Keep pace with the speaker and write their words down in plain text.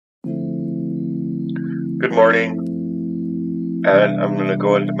Good morning, and I'm going to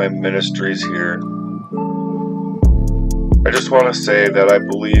go into my ministries here. I just want to say that I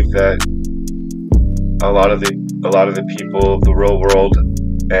believe that a lot of the people of the real world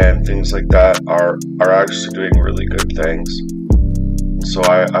and things like that are actually doing really good things. So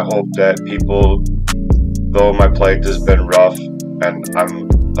I hope that people, though my plight has been rough, and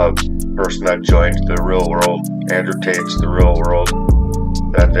I'm a person that joined the real world, undertakes the real world,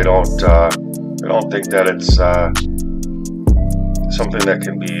 that they don't think that it's something that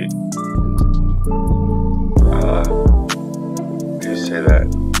can be, how do you say that?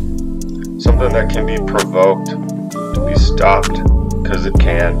 Something that can be provoked to be stopped, because it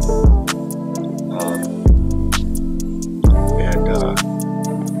can.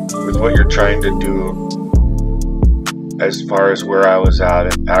 With what you're trying to do, as far as where I was at,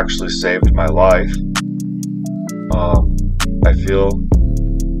 it actually saved my life. I feel.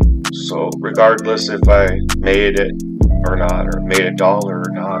 So regardless if I made it or not, or made $1 or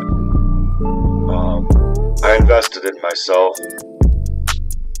not, I invested in myself.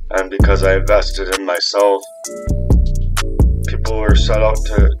 And because I invested in myself, people were set out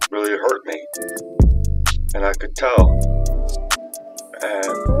to really hurt me. And I could tell. And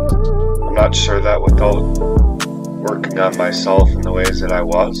I'm not sure that without working on myself in the ways that I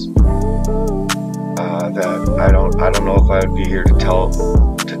was, that I don't know if I would be here to tell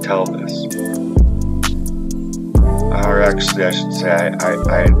this. Or actually, I should say,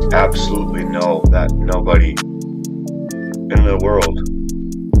 I absolutely know that nobody in the world,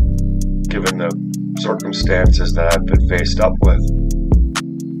 given the circumstances that I've been faced up with,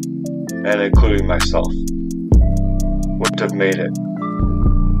 and including myself, would have made it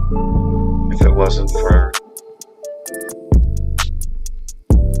if it wasn't for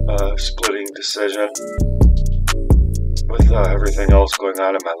a splitting decision with everything else going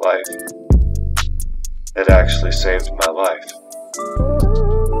on in my life. It actually saved my life.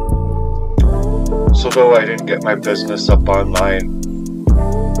 So though I didn't get my business up online,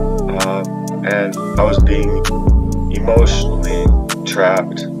 and I was being emotionally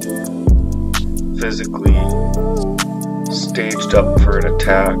trapped, physically staged up for an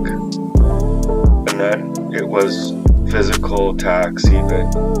attack, and then it was physical attacks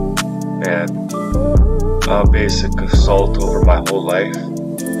even, and basic assault over my whole life.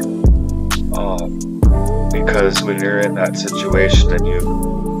 Because when you're in that situation and you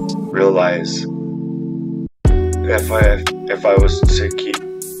realize, if I was to keep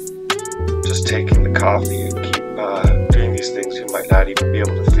just taking the coffee and keep doing these things, you might not even be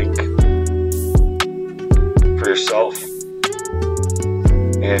able to think for yourself,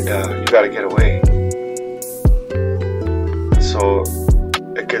 and you gotta get away. So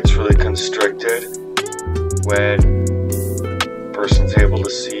it gets really constricted when a person's able to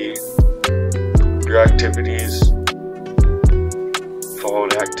see your activities,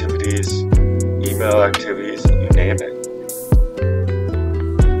 phone activities, email activities, you name it.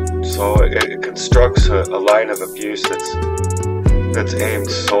 So it constructs a line of abuse that's aimed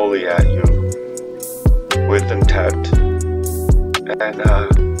solely at you with intent. And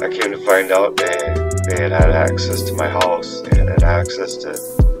I came to find out they had access to my house. They had access to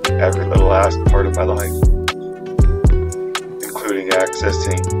every little last part of my life, including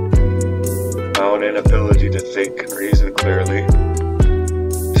accessing my own inability to think and reason clearly,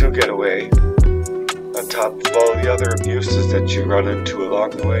 to get away, on top of all the other abuses that you run into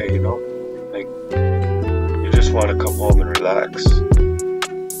along the way, you know? Like, you just want to come home and relax,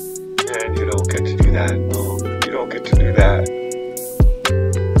 and you don't get to do that. No, you don't get to do that.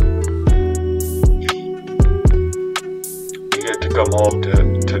 You get to come home to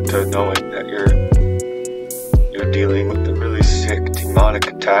knowing that you're dealing with a really sick demonic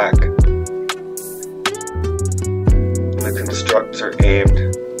attack. The constructs are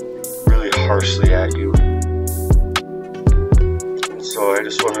aimed really harshly at you. And so I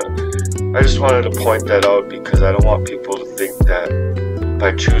just wanted to point that out, because I don't want people to think that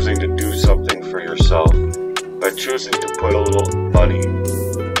by choosing to do something for yourself, by choosing to put a little money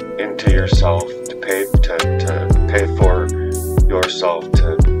into yourself, to pay for yourself,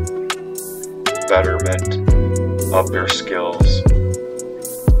 to betterment of your skills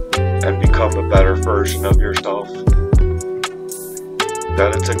and become a better version of yourself,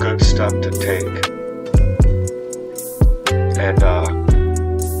 that it's a good step to take. And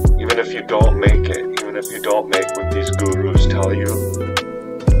even if you don't make it, even if you don't make what these gurus tell you,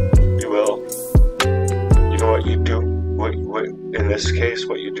 you will. You know what you do? What in this case,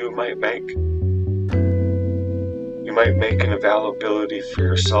 what you do might make. You might make an availability for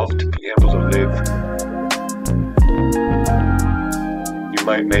yourself to be able to live. You you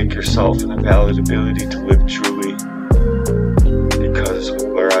might make yourself an invalid ability to live truly because of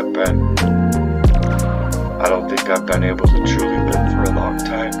where I've been. I don't think I've been able to truly live for a long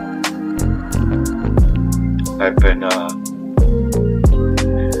time. I've been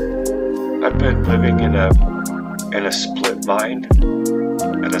living in a split mind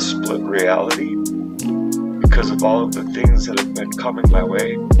and a split reality because of all of the things that have been coming my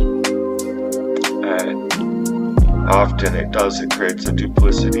way. And often it creates a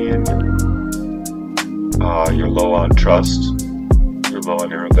duplicity in you're low on trust, you're low on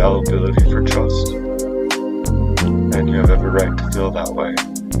your availability for trust, and you have every right to feel that way.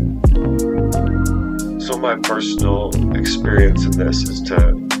 So my personal experience in this is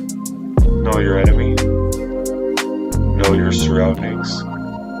to know your enemy, know your surroundings,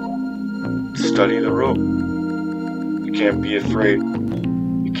 study the room. You can't be afraid.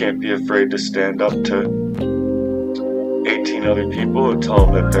 You can't be afraid to stand up to 18 other people and tell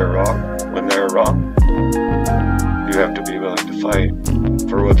them that they're wrong when they're wrong. You have to be willing to fight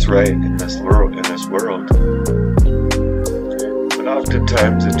for what's right in this world. But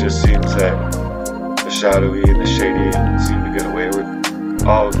oftentimes it just seems that the shadowy and the shady seem to get away with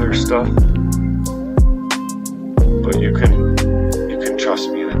all of their stuff. But you can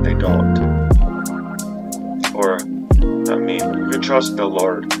trust me that they don't. Or, I mean, you can trust the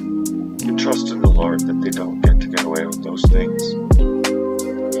Lord. You can trust in the Lord that they don't get away with those things.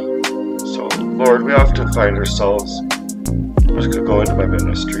 So, Lord, we often find ourselves, I'm just going to go into my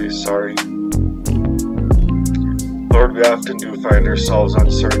ministry, sorry. Lord, we often do find ourselves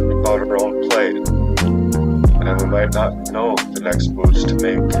uncertain about our own plight, and we might not know the next moves to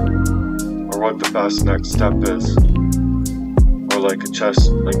make, or what the best next step is, or like a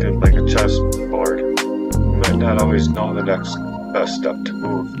chessboard, we might not always know the next best step to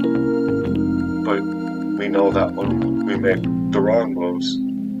move, but we know that when we make the wrong moves,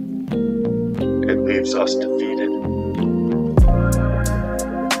 it leaves us defeated.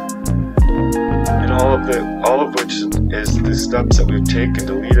 And all of which is the steps that we've taken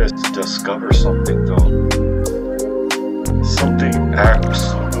to lead us to discover something, though. Something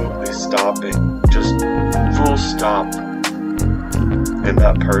absolutely stopping, just full stop in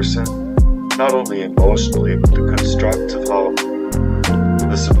that person. Not only emotionally, but the construct of how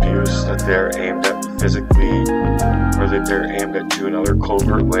this abuse that they're aimed at me physically, or that they're aimed at you in other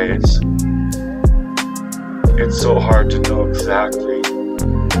covert ways. It's so hard to know exactly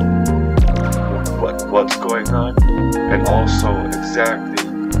what's going on, and also exactly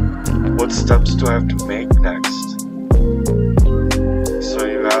what steps do I have to make next. So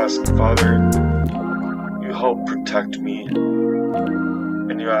you ask, Father, you help protect me,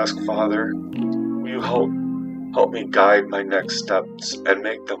 and you ask, Father, will you help me guide my next steps and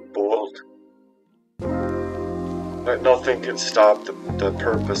make them bold. That nothing can stop the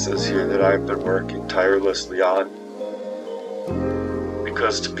purposes here that I've been working tirelessly on.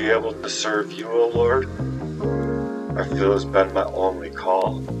 Because to be able to serve you, O Lord, I feel has been my only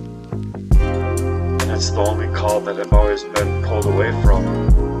call. And it's the only call that I've always been pulled away from.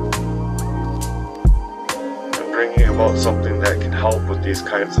 And bringing about something that can help with these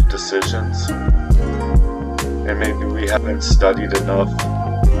kinds of decisions. And maybe we haven't studied enough,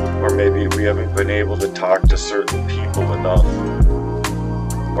 or maybe we haven't been able to talk to certain people enough,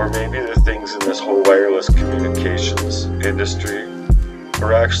 or maybe the things in this whole wireless communications industry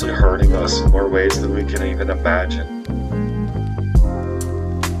are actually hurting us in more ways than we can even imagine.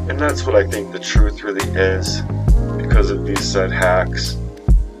 And that's what I think the truth really is, because of these said hacks.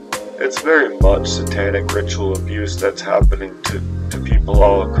 It's very much satanic ritual abuse that's happening to people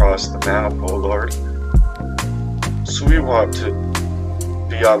all across the map, oh Lord. So we want to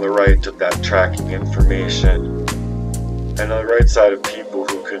be on the right of that tracking information, and on the right side of people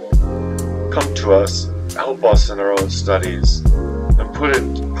who can come to us, help us in our own studies, and put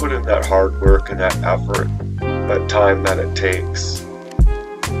in that hard work and that effort, that time that it takes.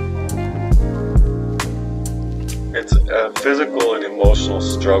 It's a physical and emotional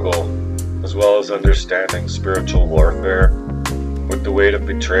struggle, as well as understanding spiritual warfare with the weight of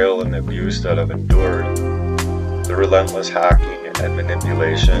betrayal and abuse that I've endured, the relentless hacking and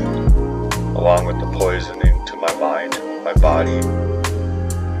manipulation, along with the poisoning to my mind, my body,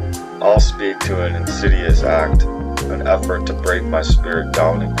 all speak to an insidious act, an effort to break my spirit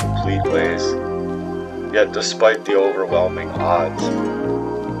down in complete ways. Yet despite the overwhelming odds,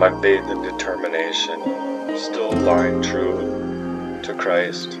 my faith and determination still lying true to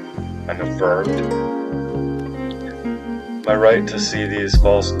Christ and affirmed. My right to see these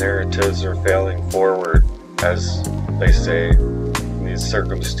false narratives are failing forward, as they say, in these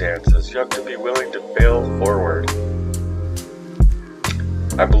circumstances. You have to be willing to fail forward.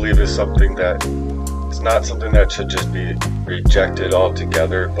 I believe is something that it's not something that should just be rejected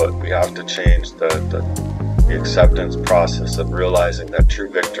altogether, but we have to change the acceptance process of realizing that true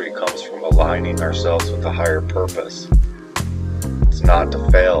victory comes from aligning ourselves with a higher purpose. It's not to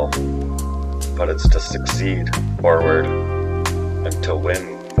fail, but it's to succeed forward and to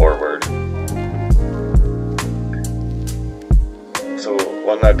win forward. So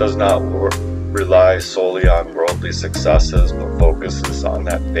one that does not rely solely on worldly successes, but focuses on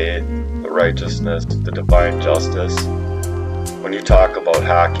that faith, the righteousness, the divine justice. When you talk about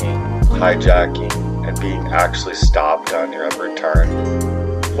hacking, hijacking, and being actually stopped on your every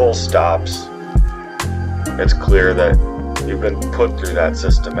turn, full stops, it's clear that you've been put through that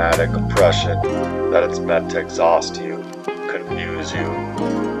systematic oppression, that it's meant to exhaust you, confuse you,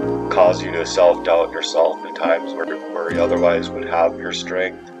 cause you to self-doubt yourself in times where you otherwise would have your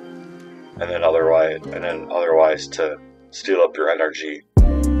strength, and then otherwise to steal up your energy,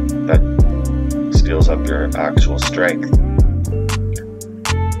 that steals up your actual strength.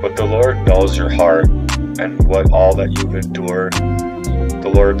 But the Lord knows your heart and what all that you've endured.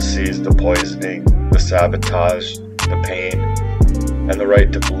 The Lord sees the poisoning, the sabotage, the pain, and the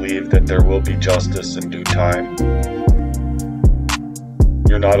right to believe that there will be justice in due time.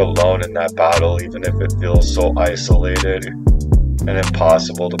 You're not alone in that battle, even if it feels so isolated and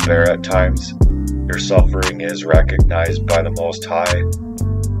impossible to bear at times. Your suffering is recognized by the Most High,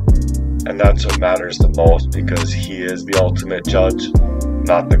 and that's what matters the most, because He is the ultimate judge,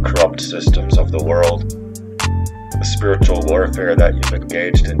 not the corrupt systems of the world. The spiritual warfare that you've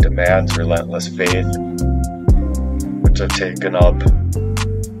engaged in demands relentless faith, which I've taken up,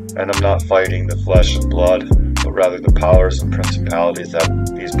 and I'm not fighting the flesh and blood, but rather the powers and principalities that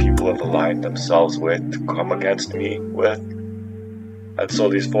these people have aligned themselves with to come against me with. And so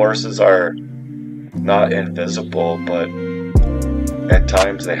these forces are not invisible, but at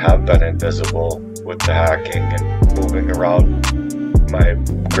times they have been invisible with the hacking and moving around my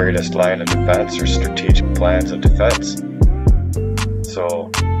greatest line of defense or strategic plans of defense. So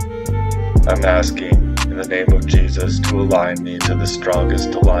I'm asking in the name of Jesus to align me to the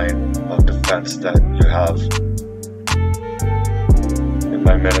strongest line of defense that you have in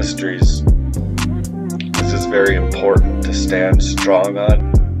my ministries. This is very important to stand strong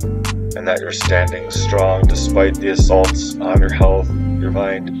on, and that you're standing strong despite the assaults on your health, your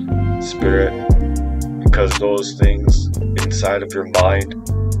mind, spirit, because those things inside of your mind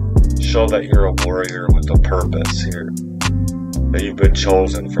show that you're a warrior with a purpose here, that you've been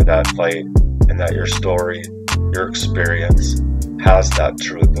chosen for that fight, and that your story, your experience has that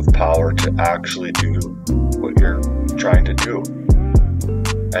truth of power to actually do what you're trying to do.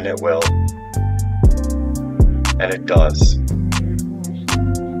 And it will. And it does.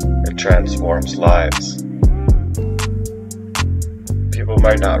 It transforms lives. People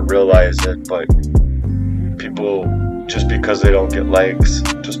might not realize it, but people, just because they don't get likes,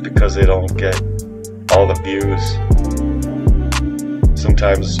 just because they don't get all the views,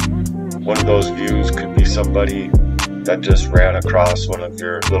 sometimes one of those views could be somebody that just ran across one of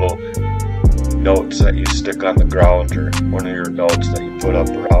your little notes that you stick on the ground, or one of your notes that you put up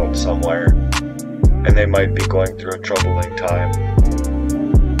around somewhere, and they might be going through a troubling time,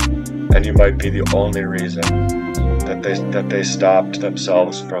 and you might be the only reason that they stopped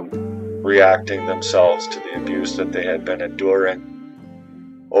themselves from reacting themselves to the abuse that they had been enduring,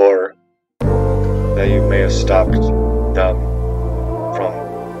 or that you may have stopped them from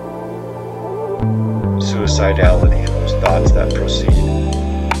suicidality and those thoughts that proceed.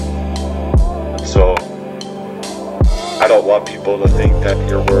 And so I don't want people to think that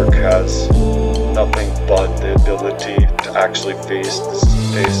your work has nothing but the ability to actually face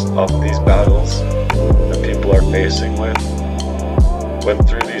up these battles that people are facing when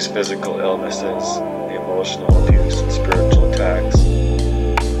through these physical illnesses, the emotional abuse and spiritual attacks,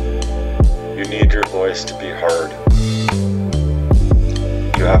 you need your voice to be heard.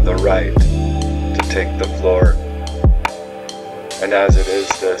 You have the right to take the floor. And as it is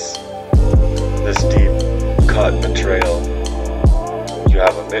this deep cut betrayal, you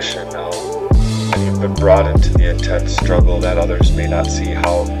have a mission now, and you've been brought into the intense struggle that others may not see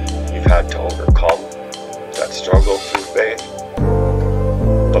how you've had to overcome that struggle through faith.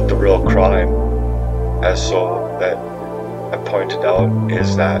 But the real crime, as so that I pointed out,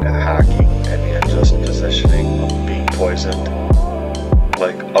 is that hacking and the unjust positioning of being poisoned,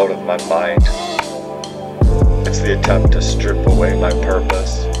 like out of my mind. It's the attempt to strip away my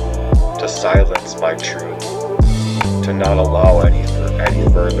purpose, to silence my truth, to not allow any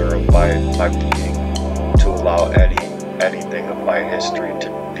further of my being, to allow anything of my history to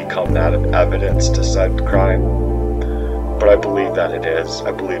become that of evidence to said crime. But I believe that it is.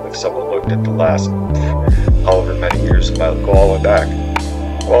 I believe if someone looked at the last however many years, it might go all the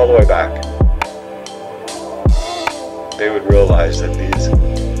way back, they would realize that these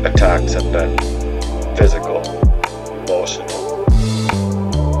attacks have been physical, emotional,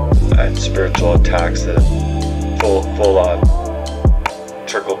 and spiritual attacks that full on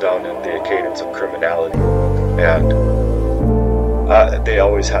trickle down into the cadence of criminality. And they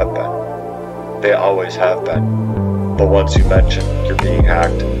always have been. They always have been. But once you mention you're being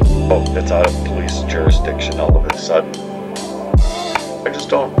hacked, it's out of police jurisdiction all of a sudden.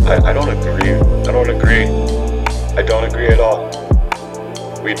 I don't agree. I don't agree at all.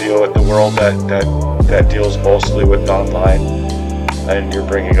 We deal with the world that deals mostly with online, and you're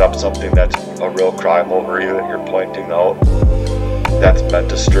bringing up something that's a real crime over you, and you're pointing out that's meant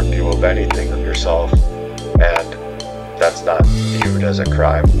to strip you of anything of yourself, and that's not viewed as a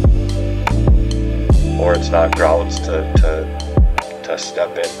crime, or it's not grounds to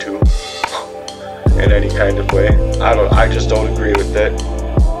step into in any kind of way. I just don't agree with it.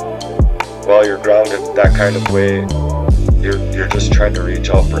 While you're grounded that kind of way, you're just trying to reach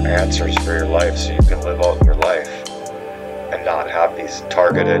out for answers for your life so you can live out your life and not have these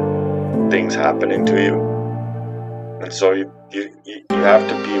targeted things happening to you. And so you have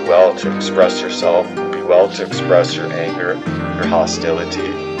to be well to express yourself, be well to express your anger, your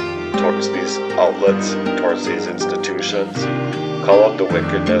hostility towards these outlets, towards these institutions. Call out the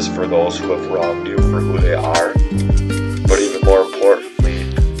wickedness for those who have wronged you for who they are. But even more importantly,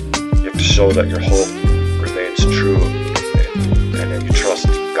 you have to show that your hope remains true and that you trust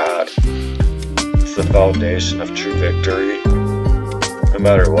God. It's the foundation of true victory, no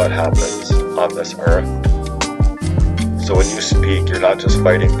matter what happens on this earth. So when you speak, you're not just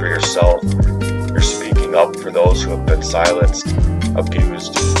fighting for yourself, you're speaking up for those who have been silenced,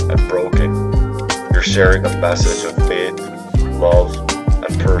 abused, and broken. You're sharing a message of faith, love,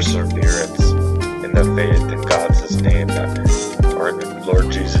 and perseverance in the faith in God's name, or in the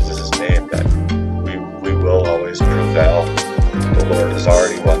Lord Jesus' name, that we will always prevail. The Lord has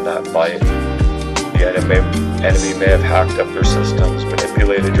already won that fight. The enemy may have hacked up your systems,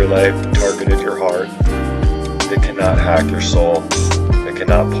 manipulated your life, targeted your heart. They cannot hack your soul. They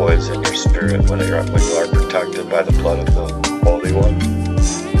cannot poison your spirit when you are protected by the blood of the Holy One.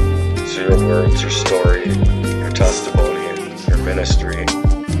 So your words, your story, your testimony, your ministry,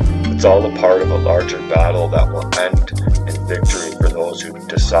 it's all a part of a larger battle that will end in victory for those who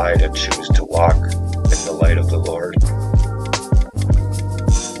decide and choose to walk in the light of the Lord.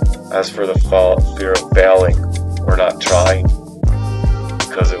 As for the fear of failing, we're not trying,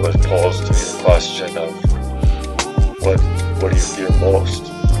 because it was posed to me the question of what do you fear most?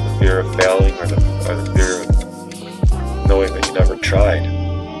 The fear of failing or the fear of knowing that you never tried?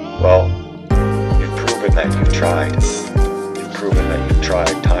 Well, you've proven that you've tried. You've proven that you've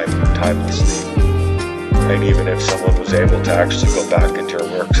tried timelessly. And even if someone was able to actually go back into your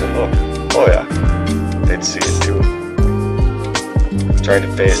works and look, oh yeah, they'd see it too. Trying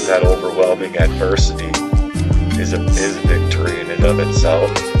to face that overwhelming adversity is a victory in and of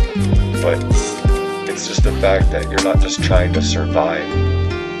itself. But it's just the fact that you're not just trying to survive.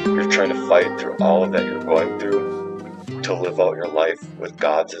 You're trying to fight through all of that you're going through to live out your life with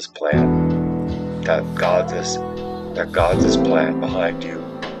God's plan. That God's plan behind you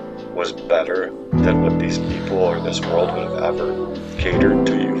was better than what these people or this world would have ever catered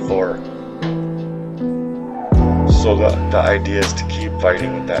to you for. So the idea is to keep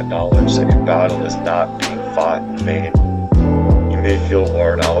fighting with that knowledge that your battle is not being fought in vain. You may feel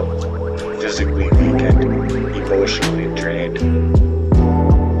worn out, physically weakened, emotionally drained,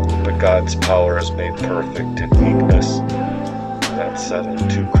 but God's power is made perfect in weakness. That's said in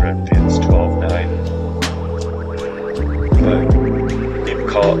 2 Corinthians 12:9. But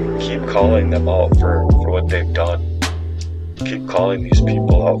keep calling them out for what they've done. Keep calling these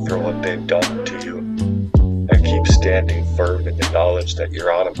people out for what they've done to you. And keep standing firm in the knowledge that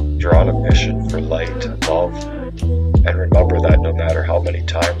you're on a mission for light and love. And remember that no matter how many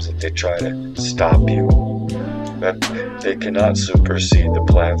times that they try to stop you, that they cannot supersede the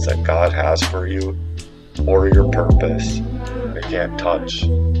plans that God has for you or your purpose. They can't touch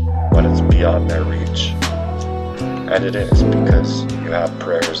when it's beyond their reach. And it is, because you have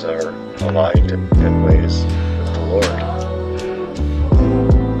prayers that are aligned in ways with the Lord.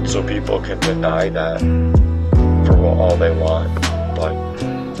 So people can deny that for all they want, but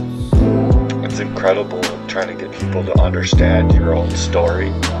it's incredible trying to get people to understand your own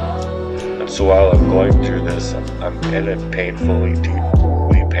story. And so while I'm going through this, I'm in a deeply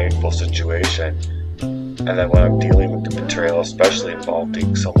painful situation. And then when I'm dealing with the betrayal, especially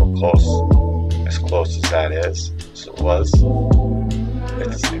involving someone close as close as that is, so it was,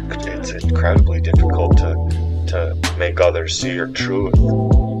 it's incredibly difficult to make others see your truth,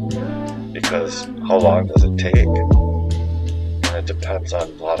 because how long does it take? And it depends on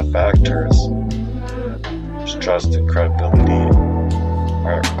a lot of factors. There's trust and credibility.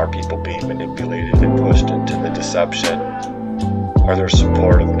 Are people being manipulated and pushed into the deception? Are there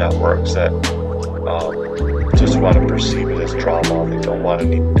supportive networks that just want to perceive it as drama? They don't want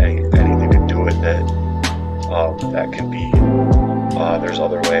anything to do with it. That can be, there's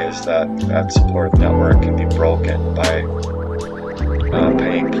other ways that supportive network can be broken by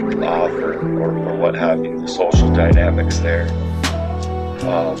paying people off or what have you, the social dynamics there.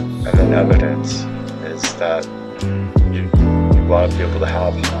 And then evidence is that you want to be able to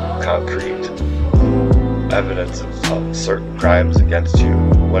have concrete evidence of certain crimes against you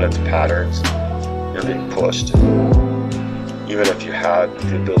when it's patterns. You're being pushed. Even if you had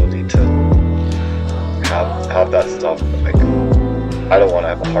the ability to have that stuff, like, I don't want to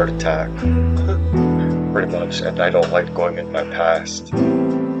have a heart attack, pretty much, and I don't like going in my past.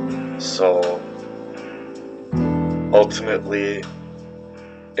 So ultimately,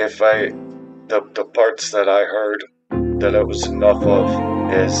 if the parts that I heard that it was enough of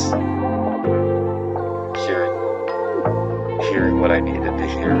is hearing what I needed to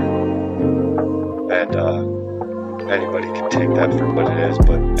hear. And anybody can take that for what it is,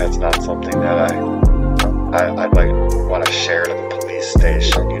 but that's not something that I might want to share to the police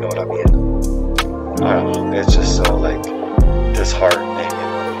station, you know what I mean? I don't know, it's just so, like, disheartening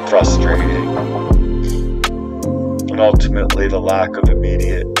and frustrating. And ultimately, the lack of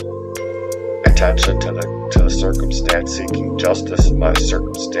immediate attention to the circumstance, seeking justice in my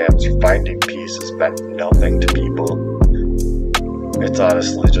circumstance, or finding peace has meant nothing to people. It's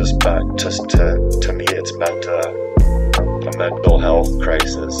honestly just meant, to me, it's meant a mental health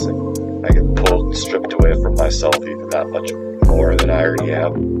crisis. And I get pulled and stripped away from myself even that much more than I already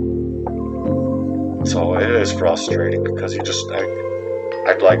am. So it is frustrating because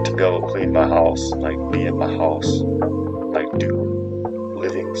I'd like to be able to clean my house, like be in my house, like do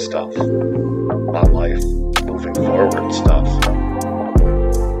living stuff, not life, moving forward stuff.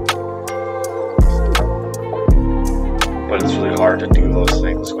 But it's really hard to do those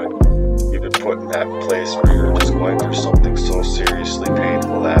things when you've been put in that place where you're just going through something so seriously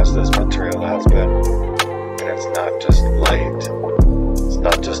painful as this betrayal has been. And it's not just light. It's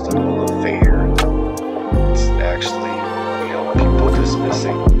not just a little affair. It's actually, people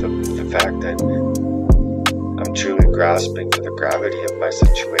dismissing the fact that I'm truly grasping for the gravity of my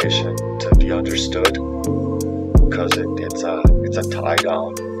situation to be understood. Because it's a tie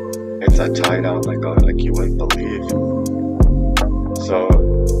down. It's a tie down like you wouldn't believe. So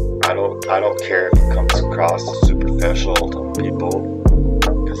I don't care if it comes across as superficial to people,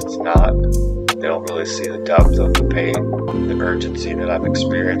 because it's not. They don't really see the depth of the pain, the urgency that I'm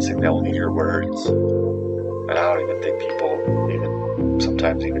experiencing. They only hear words, and I don't even think people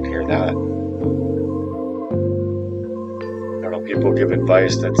sometimes even hear that. I don't know. People give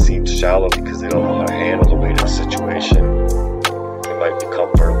advice that seems shallow because they don't know how to handle the weight of the situation. They might be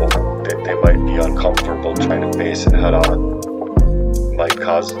comfortable. They might be uncomfortable trying to face it head on. Might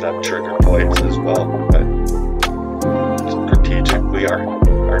cause them trigger points as well, but strategically are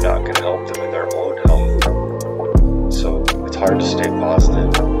not going to help them in their own health. So it's hard to stay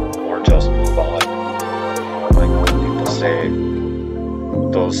positive or just move on. Like when people say,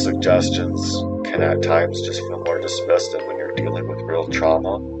 those suggestions can at times just feel more dismissive when you're dealing with real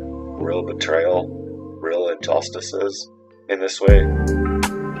trauma, real betrayal, real injustices in this way,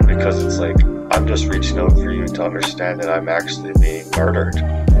 because it's like, I'm just reaching out for you to understand that I'm actually being murdered.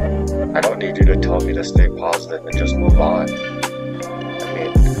 I don't need you to tell me to stay positive and just move on. I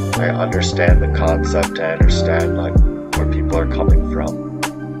mean, I understand the concept, I understand like where people are coming from,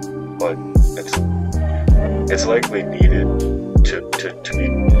 but it's likely needed to be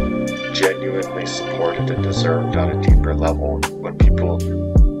genuinely supported and deserved on a deeper level when people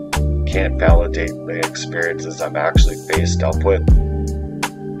can't validate the experiences I'm actually faced up with,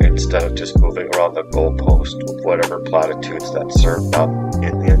 instead of just moving around the goalpost with whatever platitudes that serve them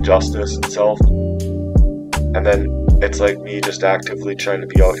in the injustice itself. And then it's like me just actively trying to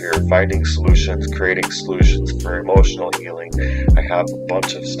be out here finding solutions, creating solutions for emotional healing. I have a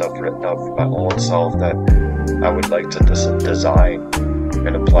bunch of stuff written out for my own self that I would like to design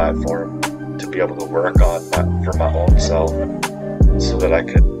in a platform to be able to work on for my own self, so that I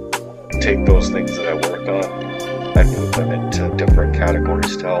could take those things that I work on and move them into different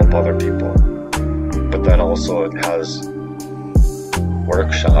categories to help other people. But then also it has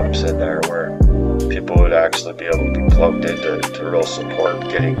workshops in there where people would actually be able to be plugged into real support,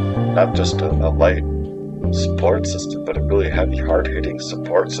 getting not just a light support system, but a really heavy, hard-hitting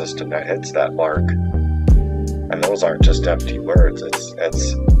support system that hits that mark. And those aren't just empty words.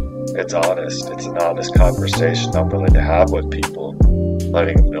 It's honest. It's an honest conversation I'm willing to have with people,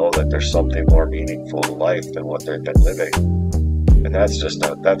 letting them know that there's something more meaningful to life than what they've been living. And that's just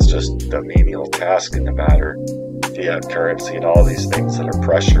the menial task in the matter. Fiat currency and all these things that are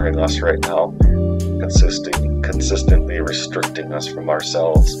pressuring us right now, consistently restricting us from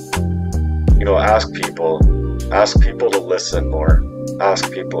ourselves. You know, ask people to listen more.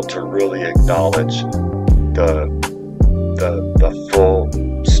 Ask people to really acknowledge the full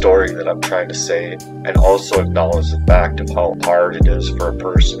story that I'm trying to say, and also acknowledge the fact of how hard it is for a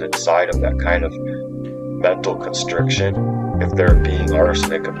person inside of that kind of mental constriction, if they're being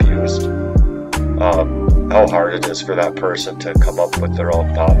arsenic abused, how hard it is for that person to come up with their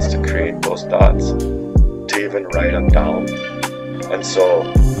own thoughts, to create those thoughts, to even write them down. And so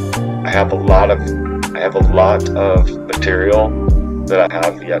I have a lot of material that I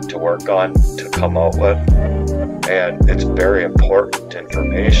have yet to work on, to come out with, and it's very important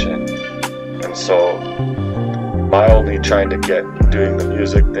information. And so my only trying to doing the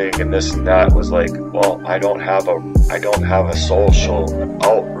music thing and this and that was like, well, I don't have a social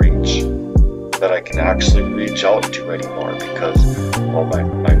outreach that I can actually reach out to anymore, because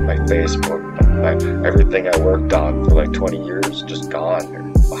my Facebook, everything I worked on for like 20 years just gone.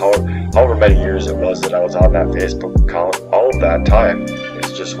 However many years it was that I was on that Facebook account, all of that time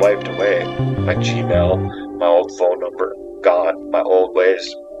is just wiped away. My Gmail, my old phone number, gone. My old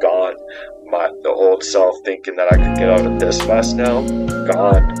ways, gone. The old self thinking that I could get out of this mess now,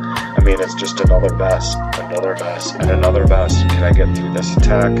 gone. I mean, it's just another mess, and another mess. Can I get through this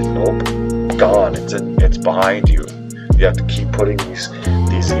attack? Nope. Gone. It's behind you. You have to keep putting these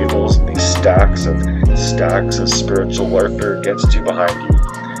evils and these stacks of spiritual warfare against you behind you.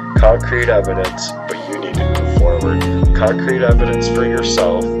 Concrete evidence, but you need to move forward. Concrete evidence for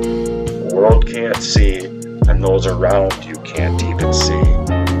yourself. The world can't see, and those around you can't even see.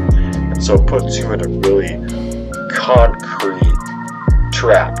 And so it puts you in a really concrete,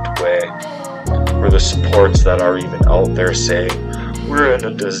 trapped way, where the supports that are even out there saying, we're in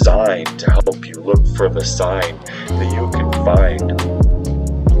a design to help you look for the sign that you can find,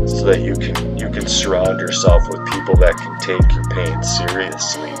 so that you can surround yourself with people that can take your pain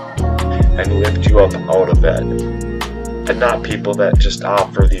seriously and lift you up out of it, and not people that just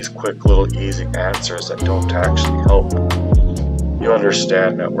offer these quick little easy answers that don't actually help. You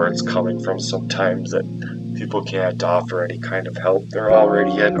understand that where it's coming from sometimes, that people can't offer any kind of help. They're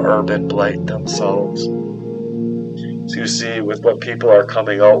already in urban blight themselves. So you see, with what people are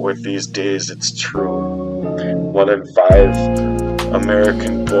coming out with these days, it's true. 1 in 5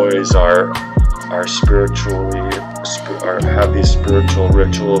 American boys are have these spiritual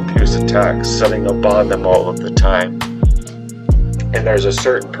ritual abuse attacks setting up on them all of the time. And there's a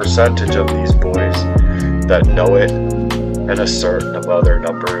certain percentage of these boys that know it, and a certain other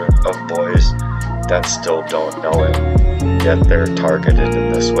number of boys that still don't know it, yet they're targeted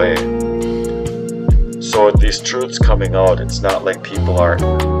in this way. So with these truths coming out, it's not like people aren't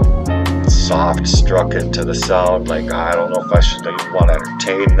soft struck into the sound, like, I don't know if I should even want to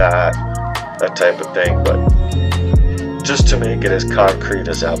entertain that type of thing, but just to make it as concrete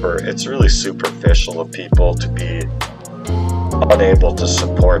as ever, it's really superficial of people to be unable to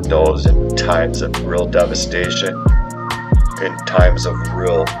support those in times of real devastation, in times of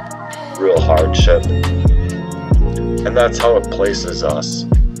real hardship. And that's how it places us.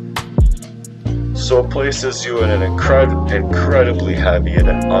 So it places you in an incredibly heavy and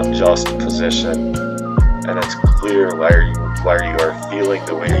unjust position, and it's clear why you are feeling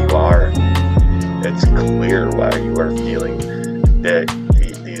the way you are. It's clear why you are feeling that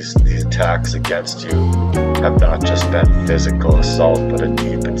these attacks against you have not just been physical assault, but a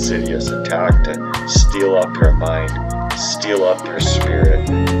deep, insidious attack to steal up your mind, steal up your spirit,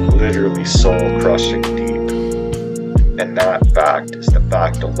 literally soul-crushing deep. And that fact is the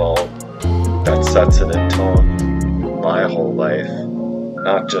fact alone that sets it in tone. My whole life,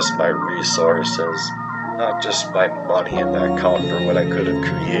 not just my resources, not just my money in that account for what I could have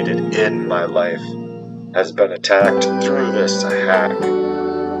created in my life, has been attacked through this hack,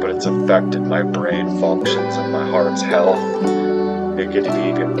 but it's affected my brain functions and my heart's health, making it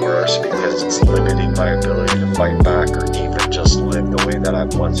even worse because it's limiting my ability to fight back or even just live the way that I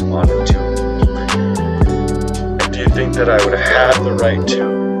once wanted to. And do you think that I would have had the right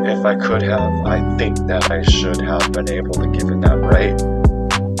to? If I could have, I think that I should have been able to give it that right,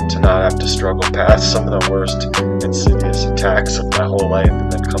 to not have to struggle past some of the worst insidious attacks of my whole life, and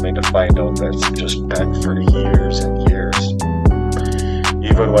then coming to find out that it's just been for years and years.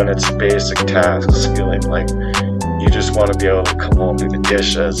 Even when it's basic tasks, feeling like you just want to be able to come home and do the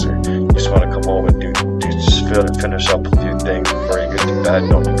dishes, or you just want to come home and finish up a few things before you get to bed.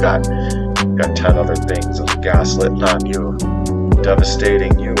 No, you got 10 other things that are gaslit on you,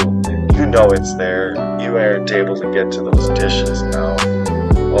 devastating you. You know it's there. You aren't able to get to those dishes now.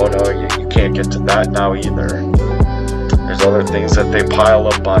 Oh no, you can't get to that now either. There's other things that they pile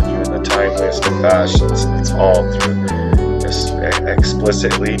up on you in the tiniest of fashions. It's all through this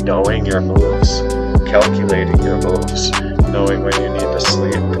explicitly knowing your moves, calculating your moves, knowing when you need to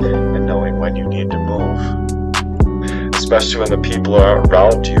sleep, and knowing when you need to move. Especially when the people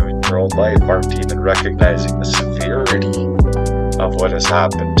around you in your own life aren't even recognizing the severity of what has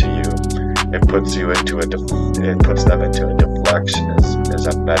happened to you. It puts them into a deflection, as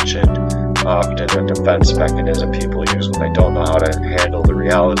I've mentioned, often a defense mechanism people use when they don't know how to handle the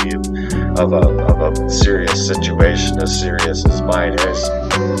reality of a serious situation as serious as mine is.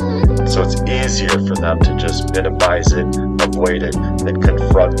 So it's easier for them to just minimize it, avoid it, than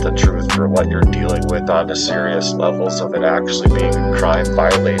confront the truth for what you're dealing with on the serious levels of it actually being a crime,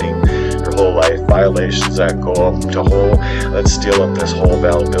 violating your whole life, violations that go up to whole, let's steal up his whole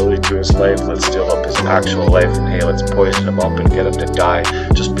availability to his life, let's steal up his actual life, and hey, let's poison him up and get him to die.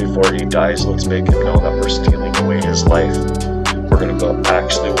 Just before he dies, let's make him know that we're stealing away his life. We're gonna go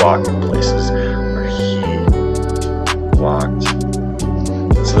actually walk in places where he walked.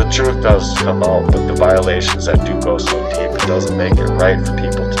 So the truth does come out, but the violations that do go so deep, it doesn't make it right for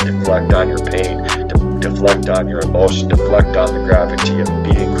people to deflect on your pain, deflect on your emotion, deflect on the gravity of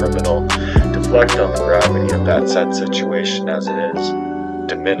being criminal, deflect on the gravity of that said situation as it is,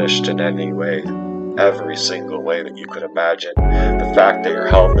 diminished in any way, every single way that you could imagine. The fact that your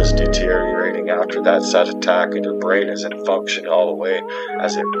health is deteriorating after that said attack and your brain isn't functioning all the way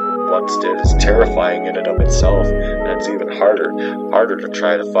as it once did is terrifying in and of itself, and it's even harder to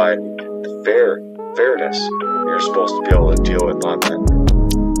try to find the fairness you're supposed to be able to deal with on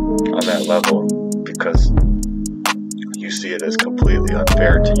that level, because you see it as completely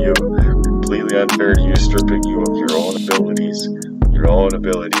unfair to you, stripping you of your own abilities,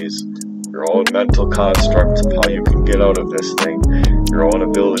 your own mental constructs of how you can get out of this thing, your own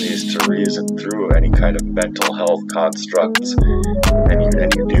abilities to reason through any kind of mental health constructs, and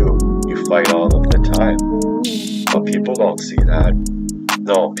you fight all of the time. But people don't see that.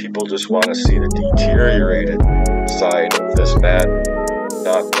 No, people just want to see the deteriorated side of this man,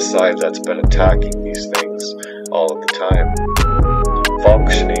 not the side that's been attacking these things all of the time.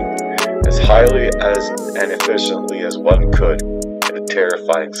 Functioning as highly and efficiently as one could in a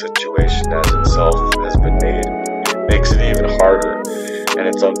terrifying situation as itself has been made makes it even harder, and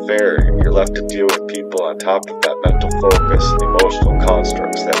it's unfair. You're left to deal with people on top of that mental focus and emotional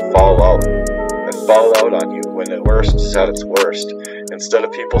constructs that fall out on you when the worst is at its worst. Instead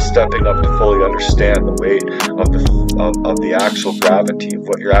of people stepping up to fully understand the weight of the actual gravity of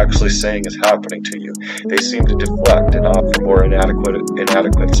what you're actually saying is happening to you, they seem to deflect and opt for more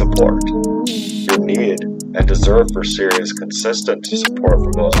inadequate support. Your need and deserve for serious, consistent support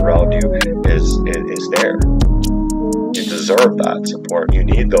from those around you is there. You deserve that support. You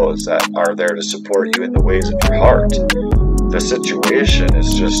need those that are there to support you in the ways of your heart. The situation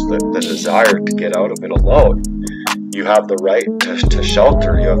is just the desire to get out of it alone. You have the right to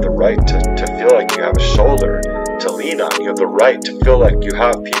shelter. You have the right to feel like you have a shoulder to lean on. You have the right to feel like you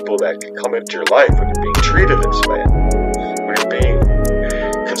have people that can come into your life when you're being treated this way, when you're being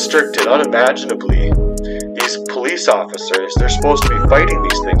constricted unimaginably. These police officers, they're supposed to be fighting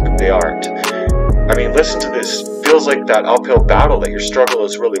these things, but they aren't. I mean, listen to this. Feels like that uphill battle, that your struggle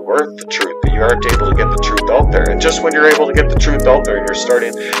is really worth the truth, that you aren't able to get the truth out there. And just when you're able to get the truth out there, you're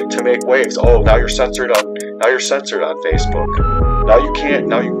starting to make waves. Oh, now you're censored on Facebook. Now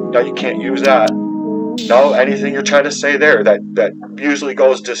you can't use that. Now anything you're trying to say there that usually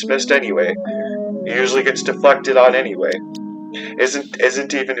goes dismissed anyway, usually gets deflected on anyway,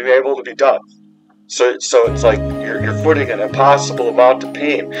 isn't even able to be done. So it's like you're putting an impossible amount of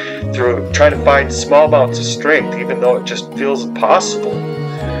pain through trying to find small amounts of strength, even though it just feels impossible.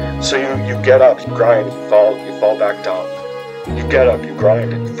 So you get up, you grind, you fall back down. You get up, you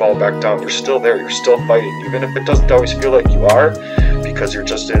grind, and you fall back down. You're still there, you're still fighting, even if it doesn't always feel like you are, because you're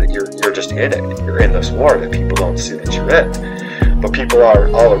just in it. You're in this war that people don't see that you're in. But people are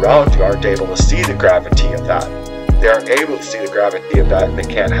all around you aren't able to see the gravity of that. They aren't able to see the gravity of that, and they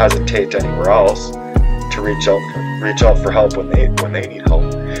can't hesitate anywhere else to reach out for help when they need help.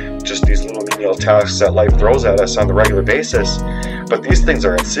 Just these little menial tasks that life throws at us on the regular basis But these things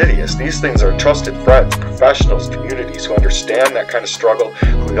are insidious. These things are trusted friends, professionals, communities who understand that kind of struggle,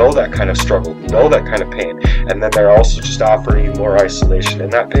 who know that kind of struggle, who know that kind of pain, and then they're also just offering you more isolation in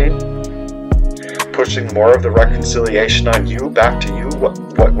that pain, pushing more of the reconciliation on you, back to you. What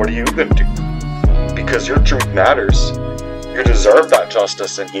are you going to do? Because your truth matters. You deserve that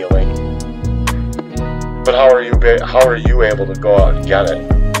justice and healing. But how are you able to go out and get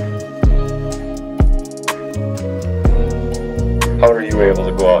it? How are you able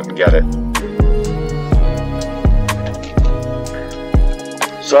to go out and get it?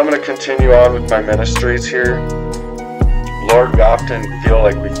 So I'm going to continue on with my ministries here. Lord, we often feel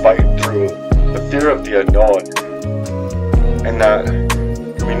like we fight through the fear of the unknown, and that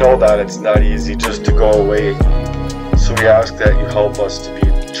we know that it's not easy just to go away. So we ask that you help us to be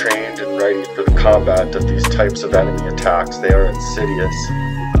trained and ready for the combat of these types of enemy attacks. They are insidious.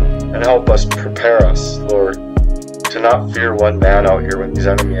 And help us, prepare us, Lord, to not fear one man out here when these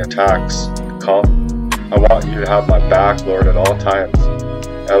enemy attacks come. I want you to have my back, Lord, at all times,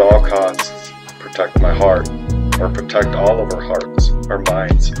 at all costs. Protect my heart, or protect all of our hearts, our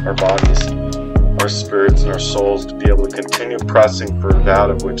minds, our bodies, our spirits, and our souls, to be able to continue pressing for that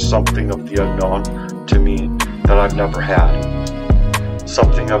of which something of the unknown to me that I've never had.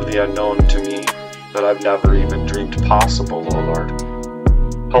 Something of the unknown to me that I've never even dreamed possible, oh Lord.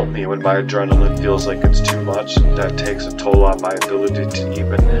 Help me when my adrenaline feels like it's too much, that takes a toll on my ability to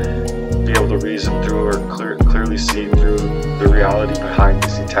even be able to reason through or clearly see through the reality behind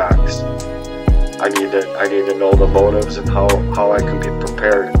these attacks. I need to know the motives and how I can be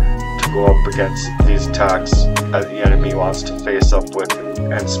prepared to go up against these attacks that the enemy wants to face up with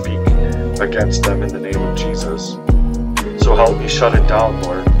and speak against them in the name of Jesus. So help me shut it down,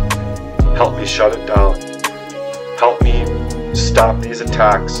 Lord. Help me shut it down. Help me stop these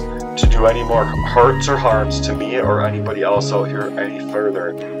attacks to do any more hurts or harms to me or anybody else out here any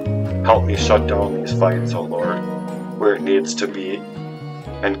further. Help me shut down these fights, oh Lord, where it needs to be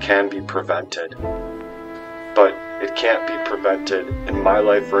and can be prevented. But it can't be prevented in my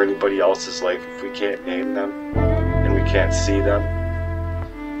life or anybody else's life if we can't name them and we can't see them,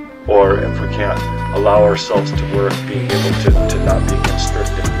 or if we can't allow ourselves to work being able to not be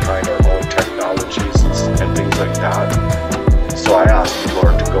constricted behind our own technologies and things like that. So I ask the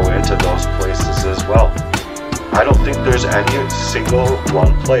Lord to go into those places as well. I don't think there's any single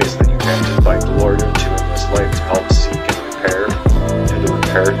one place that you can't invite the Lord into in this life to help seek and repair, and the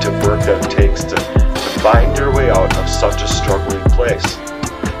reparative work that it takes to find your way out of such a struggling place,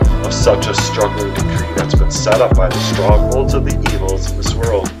 of such a struggling decree that's been set up by the strongholds of the evils in this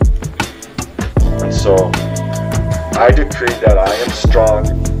world. And so I decree that I am strong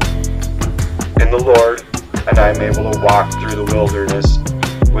in the Lord, and I am able to walk through the wilderness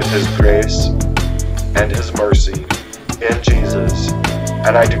with His grace and His mercy in Jesus.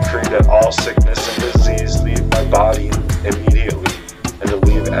 And I decree that all sickness and disease leave my body immediately, and to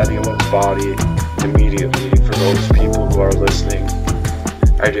leave anyone's body immediately for those people who are listening.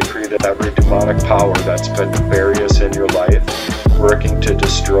 I decree that every demonic power that's been nefarious in your life, working to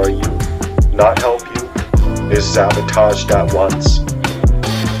destroy you, not help you, is sabotaged at once.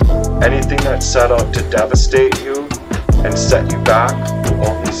 Anything that's set out to devastate you and set you back will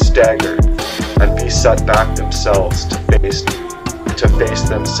only stagger and be set back themselves to face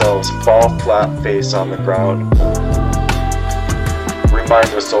themselves, fall flat face on the ground. Remind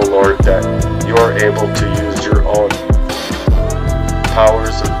us, O Lord, that you are able to use your own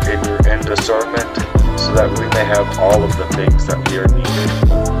powers in discernment so that we may have all of the things that we are needed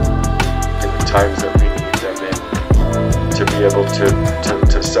in the times that we need them in, to be able to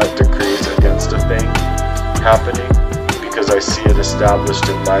set decrees against a thing happening, because I see it established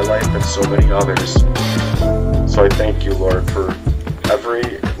in my life and so many others. So I thank you, Lord, for every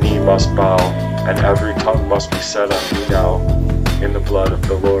knee must bow and every tongue must be set on you now, in the blood of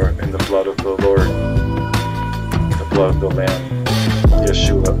the Lord, in the blood of the Lord, the blood of the Lamb,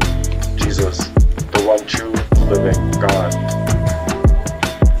 Yeshua, Jesus, the one true living God,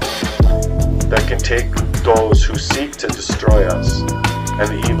 that can take those who seek to destroy us and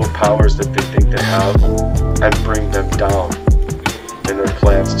the evil powers that they think they have and bring them down in their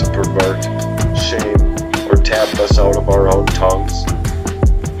plans to pervert, shame, or tamp us out of our own tongues,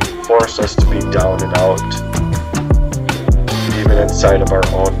 force us to be down and out, even inside of our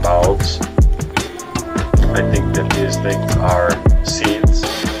own mouths. I think that these things are seeds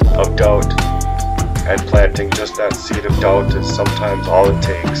of doubt, and planting just that seed of doubt is sometimes all it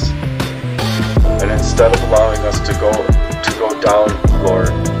takes. And instead of allowing us to go down, Lord,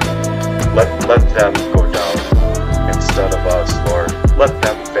 let them go down instead of us, Lord. Let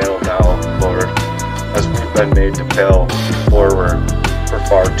them fail now, Lord, as we we've been made to fail forward for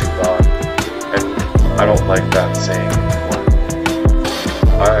far too long, and I don't like that saying anymore.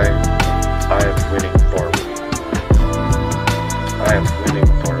 I am winning forward. I am winning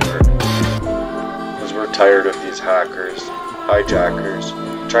forward. Because we're tired of these hackers, hijackers,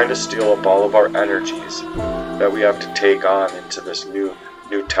 trying to steal up all of our energies that we have to take on into this new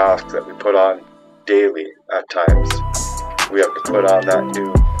task that we put on daily at times. We have to put on that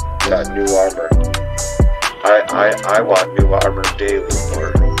new armor. I want new armor daily,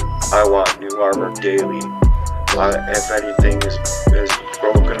 Lord. I want new armor daily. If anything is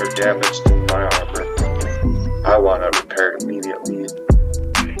broken or damaged in my armor, I want it repaired immediately.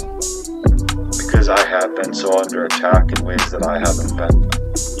 Because I have been so under attack in ways that I haven't been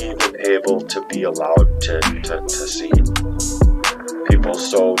even able to be allowed to see. People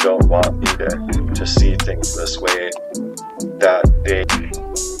so don't want me to see things this way that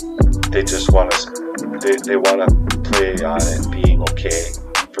they just want to play on it being okay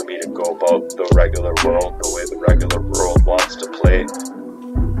for me to go about the regular world the way the regular world wants to play.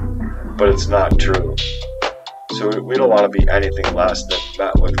 But it's not true. So we don't want to be anything less than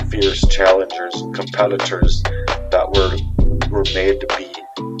met with fierce challengers, competitors that we're made to be.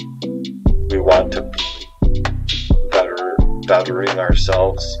 We want to be bettering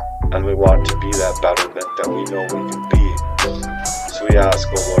ourselves, and we want to be that betterment that we know we can be. So we ask,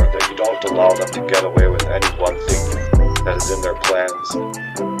 oh Lord, that you don't allow them to get away with any one thing that is in their plans.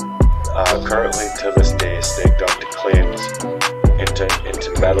 Currently, to this day, staked up to claims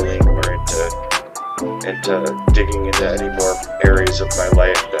into meddling or into digging into any more areas of my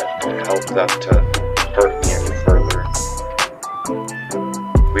life that don't help them to hurt me any further.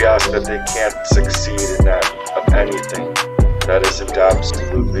 We ask that they can't succeed in that of anything that isn't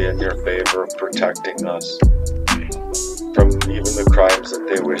absolutely in your favor of protecting us from even the crimes that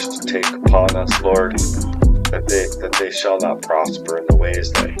they wish to take upon us, Lord, that they shall not prosper in the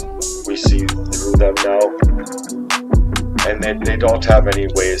ways that we see through them now, and they don't have any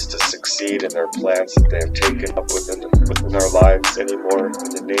ways to succeed in their plans that they have taken up within our lives anymore.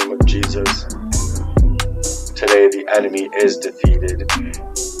 In the name of Jesus, today the enemy is defeated.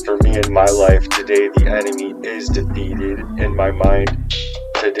 For me in my life, today the enemy is defeated in my mind.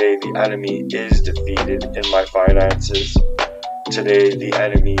 Today the enemy is defeated in my finances. Today the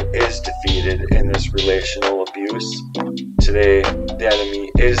enemy is defeated in this relational abuse. Today the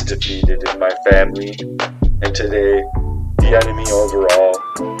enemy is defeated in my family. And today the enemy overall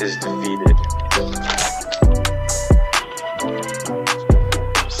is defeated.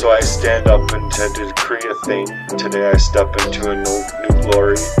 So I stand up and to decree a thing. Today I step into a new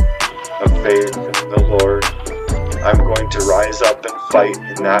glory of faith in the Lord. I'm going to rise up and fight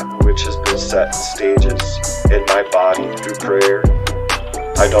in that which has been set in stages in my body through prayer.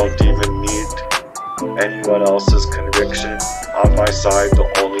 I don't even need anyone else's conviction on my side. The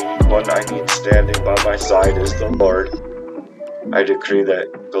only one I need standing by my side is the Lord. I decree that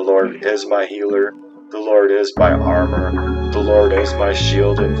the Lord is my healer. The Lord is my armor. The Lord is my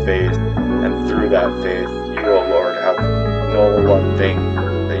shield in faith. And through that faith, you, O Lord, have no one thing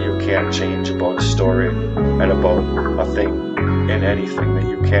that you can't change about a story and about a thing in anything that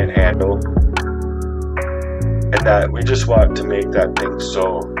you can't handle. And that we just want to make that thing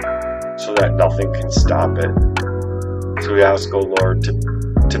so that nothing can stop it. So we ask, O Lord,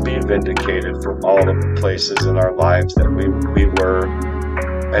 to be vindicated from all of the places in our lives that we were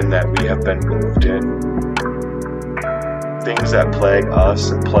and that we have been moved in. Things that plague us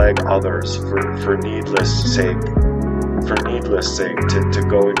and plague others for needless sake. For needless sake to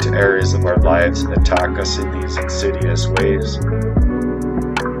go into areas of our lives and attack us in these insidious ways.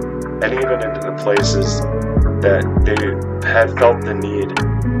 And even into the places that they had felt the need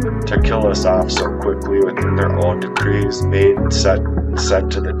to kill us off so quickly within their own decrees made and set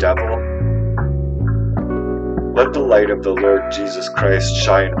to the devil. Let the light of the Lord Jesus Christ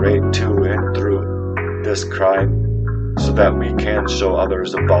shine right to and through this crime, so that we can show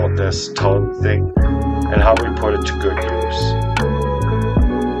others about this tongue thing and how we put it to good use.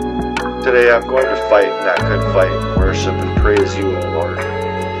 Today I'm going to fight in that good fight and worship and praise you, O Lord,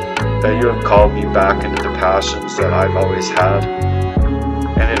 that you have called me back into the passions that I've always had,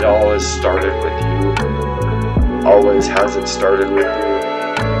 and it always started with you. Always has it started with you.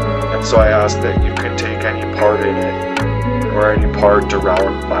 And so I ask that you can take any part in it, or any part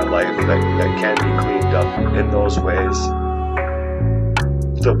around my life that can be cleaned up in those ways.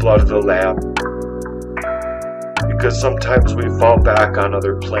 The blood of the Lamb. Because sometimes we fall back on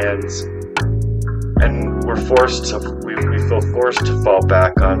other plans, and we feel forced to fall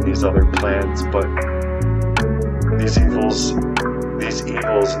back on these other plans, but these evils, these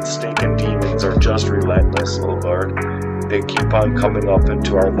evils and stinking demons are just relentless, oh Lord. They keep on coming up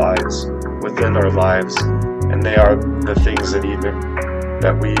into our lives, within our lives, and they are the things that even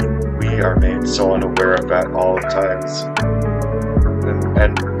that we are made so unaware of at all times.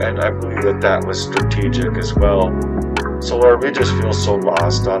 And I believe that that was strategic as well. So Lord, we just feel so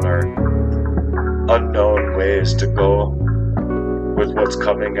lost on our unknown ways to go with what's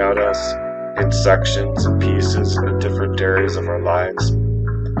coming at us in sections and pieces in different areas of our lives.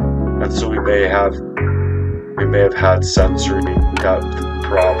 And so we may have had sensory depth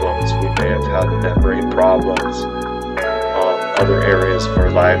problems, we may have had memory problems, other areas of our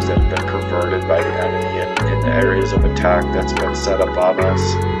lives that have been perverted by the enemy, and areas of attack that's been set up on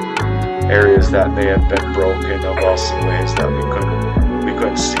us, areas that may have been broken of us in ways that we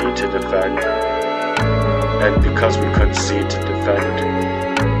couldn't see to defend. And because we couldn't see to defend,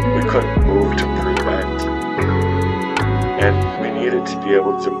 we couldn't move to prevent. And we needed to be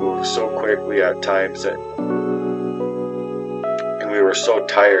able to move so quickly at times that, and we were so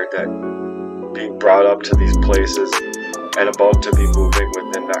tired that being brought up to these places and about to be moving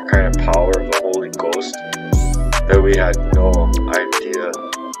within that kind of power of the Holy Ghost, that we had no idea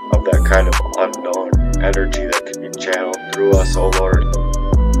of that kind of unknown energy that can be channeled through us, oh Lord.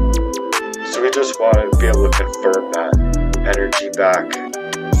 So we just want to be able to confirm that energy back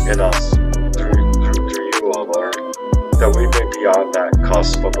in us through you, oh Lord, that we may be on that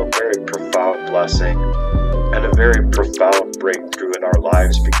cusp of a very profound blessing and a very profound breakthrough in our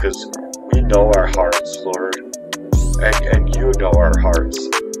lives, because we know our hearts, Lord, and you know our hearts,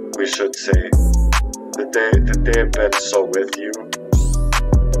 we should say, that they have been so with you,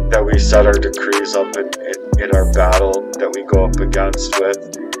 that we set our decrees up in our battle that we go up against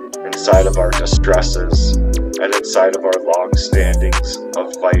with, inside of our distresses, and inside of our long standings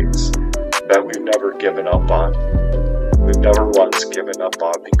of fights that we've never given up on. We've never once given up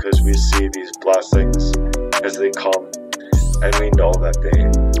on, because we see these blessings as they come, and we know that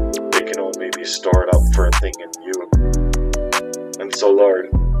they can only be stored up for a thing in you. And so Lord,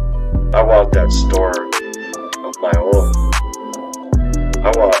 I want that store of my own. I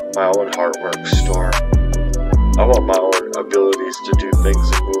want my own heart work store. I want my own abilities to do things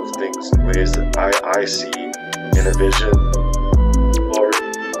and move things in ways that I see in a vision, Lord,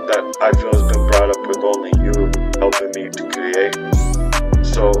 that I feel has been brought up with only you helping me to create.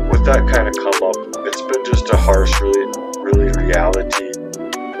 So with that kind of come up, it's been just a harsh, really reality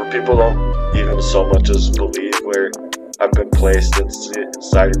where people don't even so much as believe where I've been placed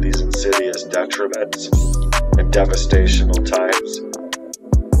inside of these insidious detriments and devastational times,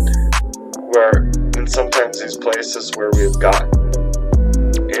 where and sometimes these places where we've gotten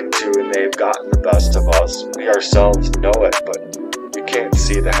into and they've gotten the best of us, we ourselves know it, but we can't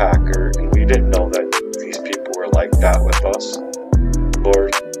see the hacker, and we didn't know that these people were like that with us.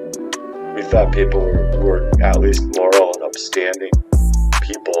 Lord, we thought people were at least moral and upstanding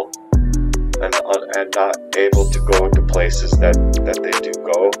people, and not able to go into places that they do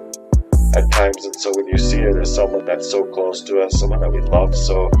go at times. And so when you see it as someone that's so close to us, someone that we love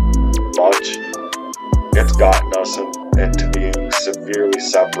so much, it's gotten us into being severely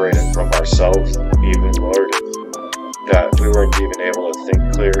separated from ourselves, even, Lord, that we weren't even able to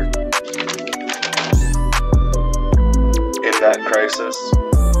think clear in that crisis.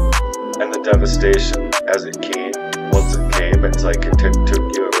 And the devastation as it came, once it came, it's like it took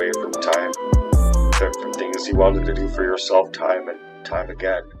you away from time, from things you wanted to do for yourself time and time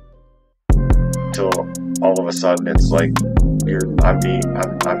again, till all of a sudden it's like I'm being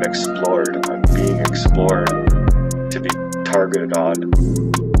explored to be targeted on,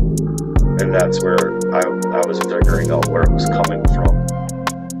 and that's where I was figuring out where it was coming from.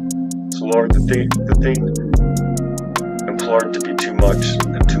 So Lord, the thing implored to be too much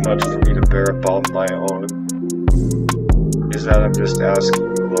for me to bear up on my own is that I'm just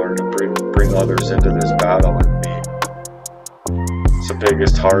asking you, Lord, to bring others into this battle with me. It's the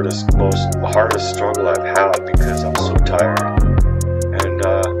biggest, hardest struggle I've had, because I'm so tired, and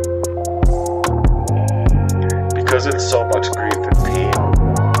because it's so much grief and pain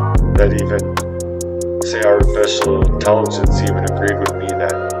that even, say, artificial intelligence even agreed with me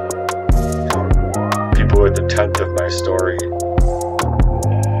that people with a tenth of my story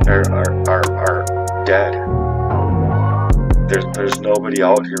are dead. There's nobody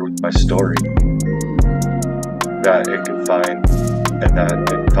out here with my story that it can find, and that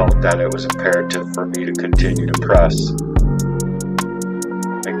it felt that it was imperative for me to continue to press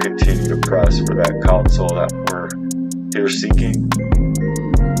for that counsel that we're here seeking.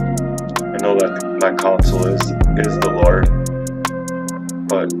 I know that my counsel is the Lord,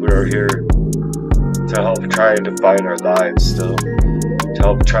 but we are here to help try and define our lives still, to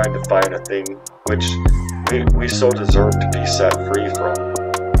help try and define a thing which we so deserve to be set free from.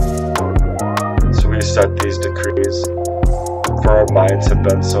 So we set these decrees, for our minds have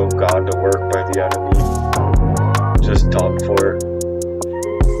been so gone to work by the enemy, just done for.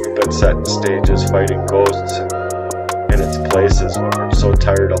 We've been set in stages fighting ghosts in its places when we're so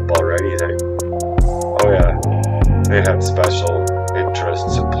tired up already that, oh yeah, they had special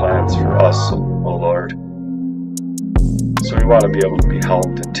interests and plans for us, oh Lord. So we want to be able to be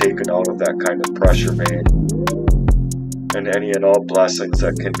helped and taken out of that kind of pressure made, and any and all blessings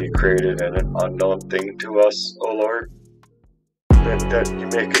that can be created in an unknown thing to us, oh Lord, that you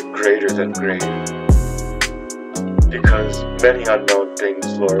make it greater than great. Because many unknown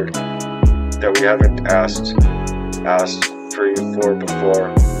things, Lord, that we haven't asked for you for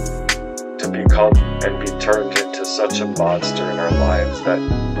before, to become and be turned into such a monster in our lives that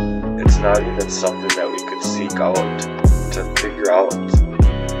it's not even something that we could seek out, to figure out,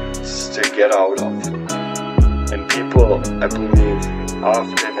 to get out of. And people, I believe,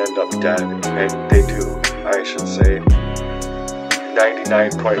 often end up dead, and they do, I should say.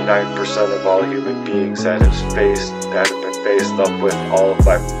 99.9% of all human beings that have been faced up with all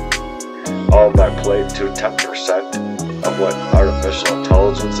of my plate to 10% of what artificial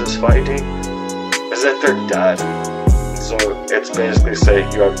intelligence is fighting is that they're dead. So it's basically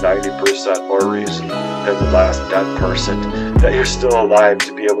saying you have 90% more reason than the last dead person that you're still alive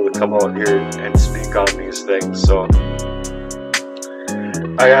to be able to come out here and speak on these things. So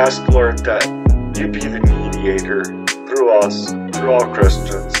I ask, Lord, that you be the mediator through us, through all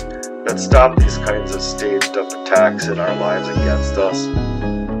Christians, that stop these kinds of staged up attacks in our lives against us.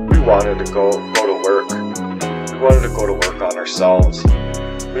 We wanted to go to work. We wanted to go to work on ourselves.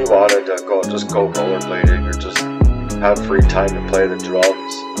 We wanted to go rollerblading, or just have free time to play the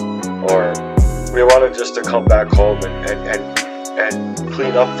drums, or we wanted just to come back home and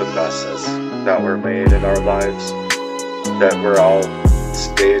clean up the messes that were made in our lives, that were all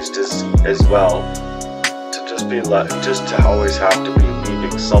staged as well, to just to always have to be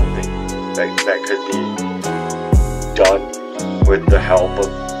leaving something that could be done with the help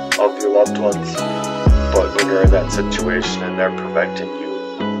of your loved ones. But when you're in that situation and they're preventing you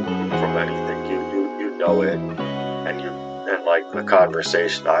from anything, you know it, and like the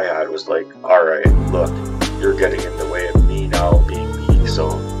conversation I had was like, all right, look, you're getting in the way of me now being me,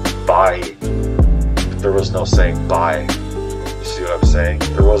 so bye. But there was no saying bye. You see what I'm saying?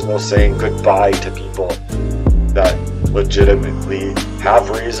 There was no saying goodbye to people that legitimately have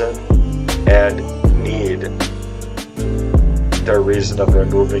reason and need their reason of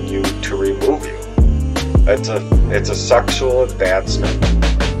removing you to remove you. It's a sexual advancement,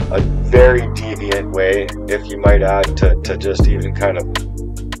 a very deviant way, if you might add, to just even kind of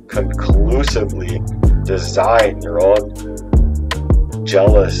conclusively design your own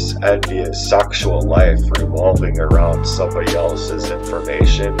jealous, envious, sexual life revolving around somebody else's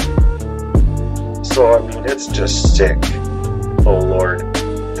information. So, I mean, it's just sick, oh Lord,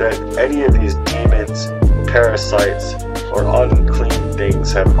 that any of these demons, parasites, or unclean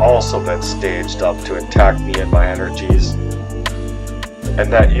things have also been staged up to attack me and my energies,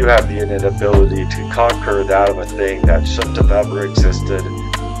 and that you have the inability to conquer that of a thing that shouldn't have ever existed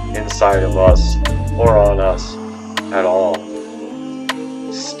inside of us or on us at all.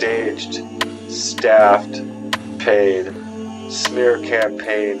 Staged, staffed, paid, smear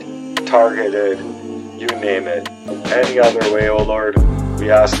campaigned, targeted, you name it, any other way, oh Lord, we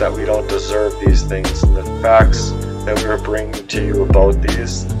ask that we don't deserve these things, and the facts that we are bringing to you about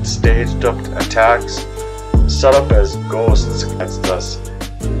these staged up attacks set up as ghosts against us,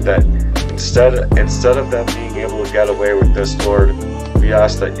 that instead of them being able to get away with this, Lord, we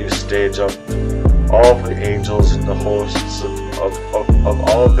ask that you stage up all of the angels and the hosts of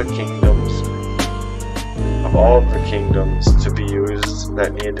all of the kingdoms to be used,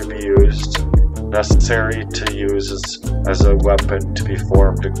 that need to be used, necessary to use as a weapon to be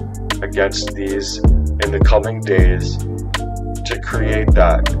formed against these in the coming days, to create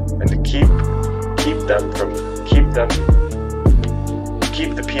that and to keep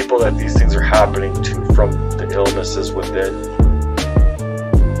the people that these things are happening to from the illnesses within.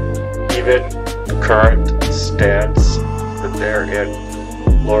 Even the current stance that they're in,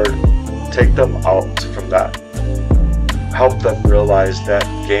 Lord, take them out from that. Help them realize that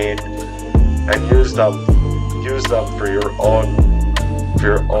gain and use them for your own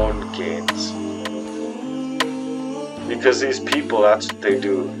gains. Because these people, that's what they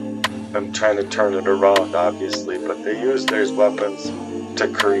do. I'm trying to turn it around, obviously, but they use those weapons to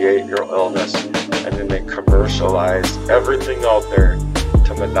create your illness, and then they commercialize everything out there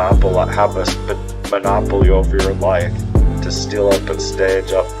to monopolize, have us monopoly over your life, to steal up and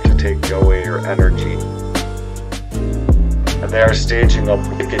stage up, to take away your energy. And they are staging up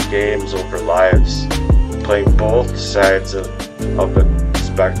wicked games over lives, playing both sides of the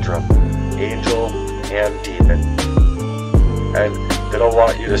spectrum, angel and demon. And they don't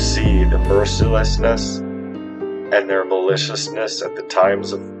want you to see the mercilessness and their maliciousness at the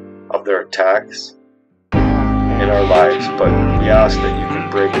times of their attacks in our lives, but we ask that you can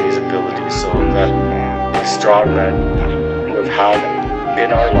break these abilities so that these strong men who have had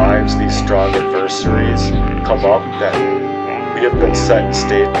in our lives these strong adversaries come up, that we have been set in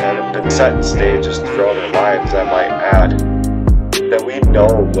state and have been set in stages throughout our lives, I might add, that we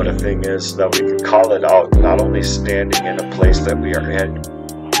know what a thing is, so that we can call it out, not only standing in a place that we are in,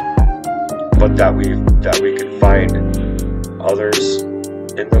 but that we can find others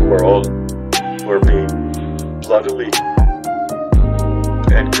in the world who are being bloodily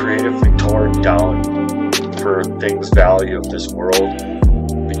and creatively torn down for things value of this world,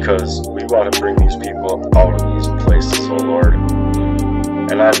 because we want to bring these people out of these places, oh Lord.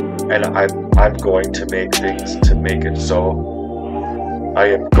 And I'm going to make things to make it so. I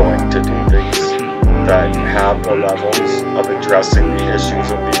am going to do things that have the levels of addressing the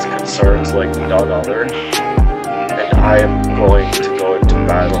issues of these concerns like none other. And I am going to go into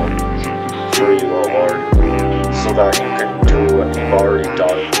battle for you, O Lord, so that you can do what you've already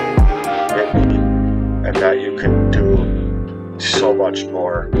done in me, and that you can do so much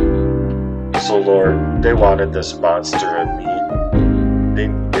more. So Lord, they wanted this monster in me.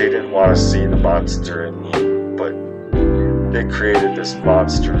 They didn't want to see the monster in me, but they created this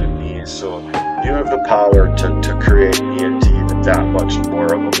monster in me. So you have the power to create me into even that much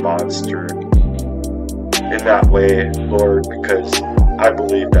more of a monster in that way, Lord, because I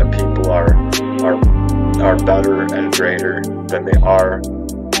believe that people are better and greater than they are,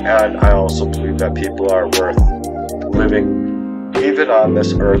 and I also believe that people are worth living even on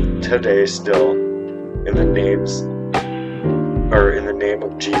this earth today still in the name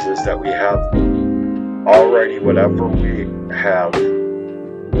of Jesus, that we have already whatever we have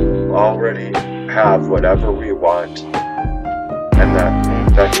whatever we want, and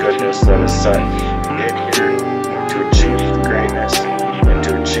that goodness that is set in here to achieve greatness and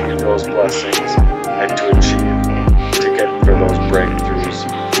to achieve those blessings and to get for those breakthroughs.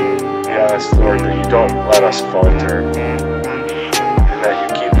 Yes, Lord, that you don't let us falter, and that you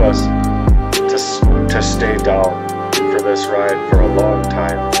keep us to stay down for this ride for a long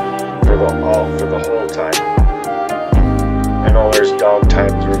time, for the whole time. I know there's down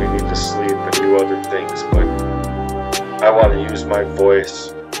times where we need to sleep and do other things, but I want to use my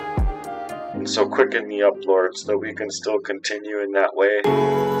voice. And so quicken me up, Lord, so that we can still continue in that way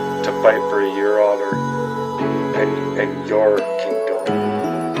to fight for your honor and your kingdom,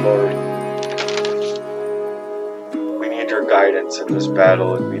 Lord. We need your guidance in this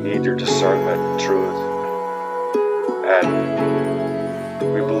battle, and we need your discernment and truth. And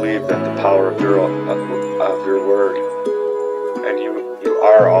we believe that the power of your word, and you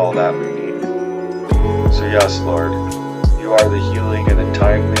are all that we need. So yes, Lord, you are the healing in the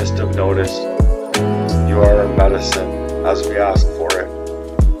timeliest of notice. You are our medicine as we ask for it.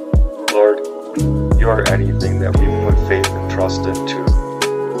 Lord, you are anything that we put faith and trust into.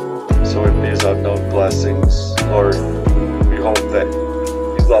 So in these unknown blessings, Lord, we hope that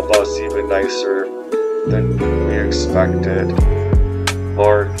you love us even nicer than we expected,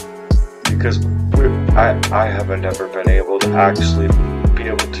 Lord, because I haven't ever been able to actually be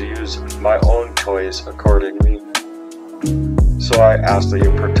able to use my own toys accordingly. So I ask that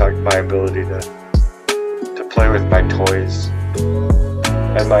you protect my ability to play with my toys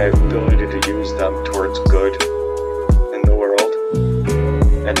and my ability to use them towards good in the world,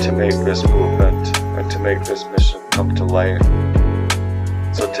 and to make this movement and to make this mission come to life.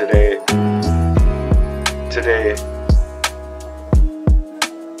 So today,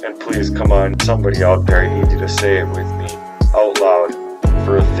 and please come on, somebody out there, I need you to say it with me out loud.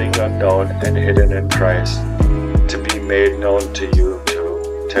 For a thing unknown and hidden in Christ to be made known to you too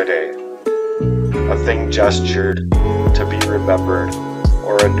today. A thing gestured to be remembered,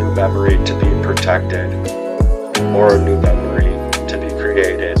 or a new memory to be protected, or a new memory to be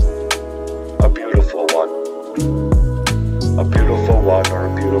created. A beautiful one, or a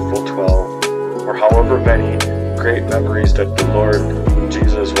beautiful 12, or however many great memories that the Lord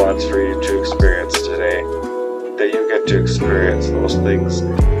Jesus wants for you to experience today. That you get to experience those things,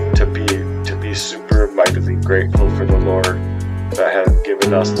 to be super mightily grateful for the Lord that has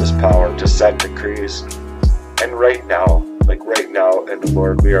given us this power to set decrees. And right now in the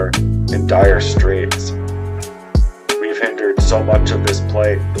Lord, we are in dire straits. We've hindered so much of this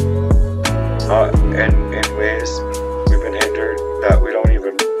play in ways we've been hindered that we don't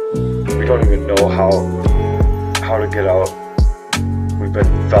even know how to get out. We've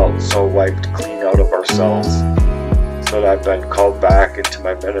been felt so wiped clean out of ourselves, so that I've been called back into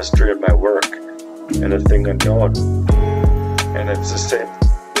my ministry and my work and a thing unknown. And it's the same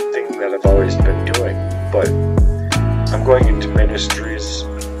thing that I've always been doing, but I'm going into ministries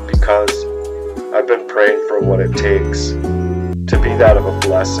because I've been praying for what it takes to be that of a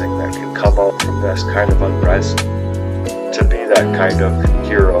blessing that can come out from this kind of unrest, to be that kind of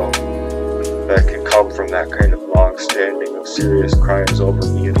hero that can come from that kind of long-standing of serious crimes over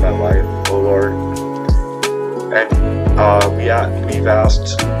me in my life, oh Lord. And we've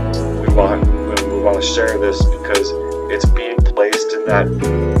asked, we want to share this because it's being placed in that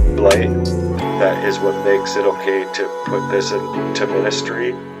light that is what makes it okay to put this into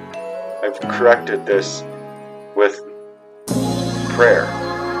ministry. I've corrected this with prayer,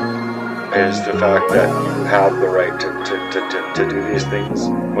 is the fact that you have the right to do these things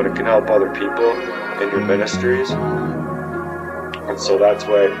when it can help other people in your ministries. And so that's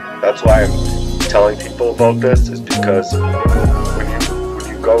why I'm telling people about this, is because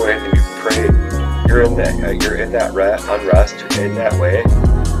when you go in and you pray, you're in that unrest, you're in that way,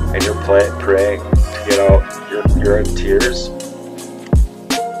 and you're praying to get out. You're in tears.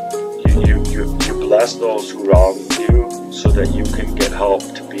 You bless those who wrong you, so that you can get help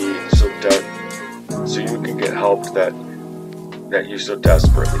to be so you can get help that you so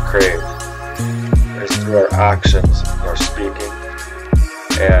desperately crave. It's through our actions, our speaking,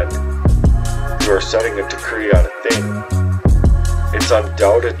 and through our setting a decree on a thing. It's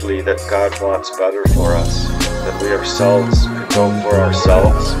undoubtedly that God wants better for us than we ourselves could go for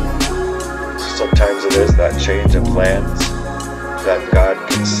ourselves. Sometimes it is that change of plans that God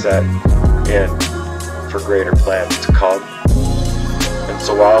can set in for greater plans to come. And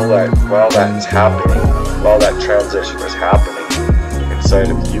so while that's happening, while that transition is happening inside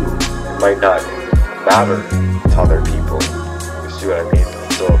of you, it might not matter to other people. You see what I mean?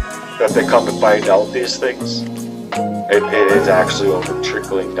 So that they come and find out these things, it is actually over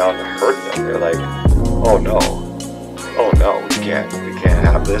trickling down to hurt them. They're like, oh no, we can't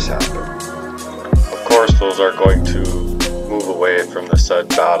have this happen. Of course, those are going to move away from the said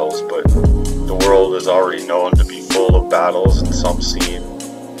battles, but the world is already known to be full of battles, and some seen,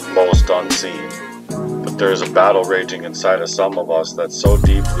 most unseen. But there's a battle raging inside of some of us that's so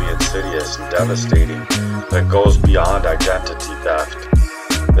deeply insidious and devastating that goes beyond identity theft.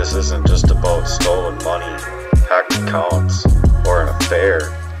 This isn't just about stolen money, hacked accounts, or an affair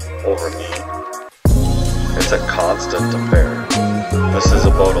over me. It's a constant affair. This is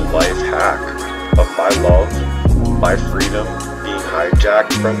about a life hack of my love, my freedom being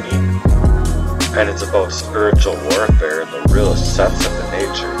hijacked from me. And it's about spiritual warfare in the realest sense of the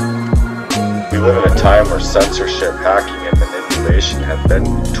nature. We live in a time where censorship, hacking, and manipulation have been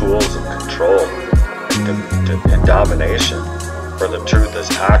tools of control and domination, where the truth is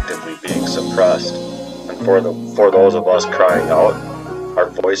actively being suppressed. And for those of us crying out, our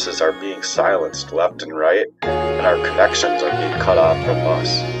voices are being silenced left and right, and our connections are being cut off from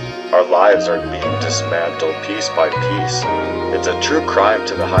us. Our lives are being dismantled piece by piece. It's a true crime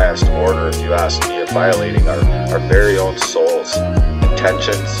to the highest order, if you ask me, of violating our very own souls'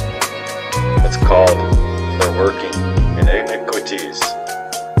 intentions. It's called they're working in iniquities.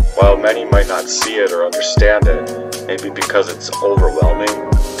 While many might not see it or understand it, maybe because it's overwhelming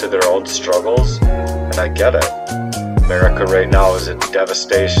to their own struggles, and I get it. America right now is in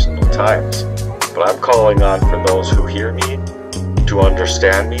devastational times, but I'm calling on for those who hear me to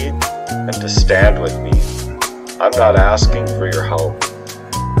understand me and to stand with me. I'm not asking for your help.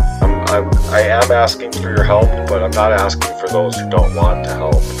 I am asking for your help, but I'm not asking for those who don't want to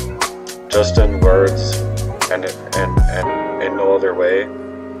help. Just in words and in no other way.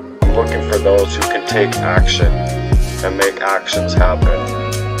 I'm looking for those who can take action and make actions happen.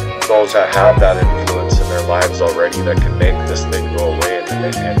 Those that have that influence in their lives already that can make this thing go away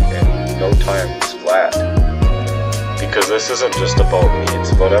in no time flat. Because this isn't just about me,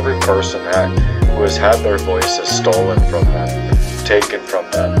 it's about every person who has had their voices stolen from them, taken from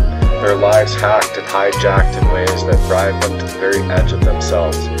them, their lives hacked and hijacked in ways that drive them to the very edge of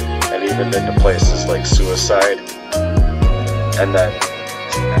themselves, and even into places like suicide, and then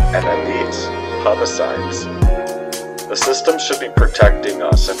these homicides. The system should be protecting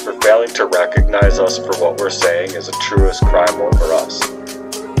us, and for failing to recognize us for what we're saying is a truest crime over us.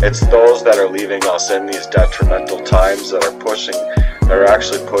 It's those that are leaving us in these detrimental times that are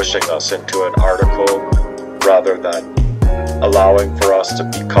actually pushing us into an article rather than allowing for us to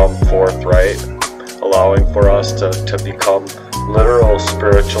become forthright, allowing for us to become literal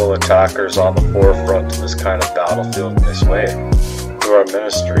spiritual attackers on the forefront of this kind of battlefield in this way, through our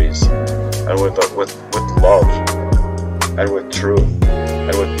ministries, and with love, and with truth,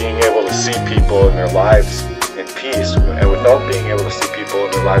 and with being able to see people in their lives in peace, and without being able to see people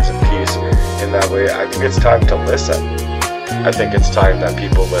in their lives in peace in that way. I think it's time to listen. I think it's time that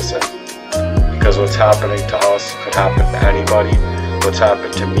people listen, because what's happening to us could happen to anybody. What's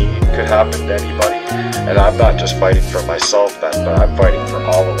happened to me could happen to anybody. And I'm not just fighting for myself then, but I'm fighting for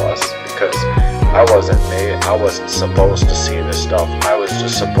all of us, because I wasn't supposed to see this stuff. I was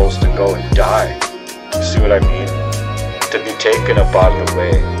just supposed to go and die. You see what I mean? To be taken up out of the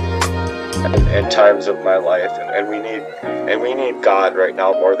way in times of my life, and we need God right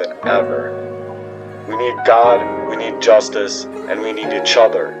now more than ever. We need God, we need justice, and we need each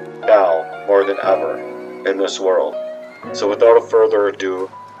other now more than ever in this world. So without a further ado,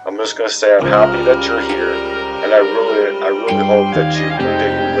 I'm just going to say I'm happy that you're here, and I really hope that you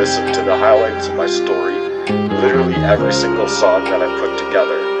listen to the highlights of my story. Literally every single song that I put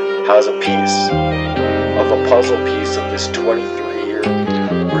together has a piece of a puzzle piece of this 23-year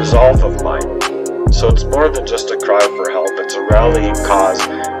resolve of mine. So it's more than just a cry for help, it's a rallying cause,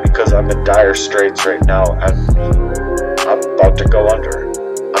 because I'm in dire straits right now, and I'm about to go under.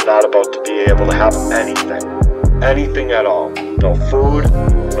 I'm not about to be able to have anything at all. No food,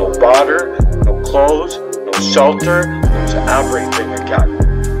 no water, no clothes, no shelter, lose everything again,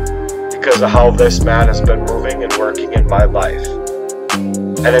 because of how this man has been moving and working in my life.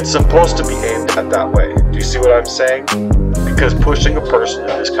 And it's supposed to be aimed at that way. Do you see what I'm saying? Because pushing a person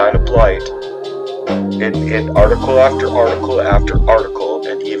in this kind of plight, in article after article after article,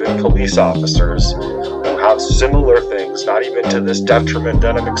 and even police officers who have similar things, not even to this detriment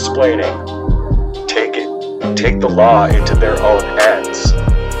that I'm explaining, take the law into their own hands,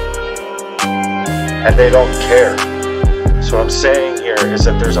 and they don't care. So what I'm saying here is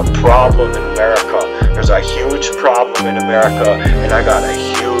that there's a problem in America. There's a huge problem in America, and I got a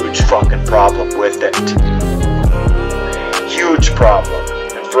huge fucking problem with it. Huge problem.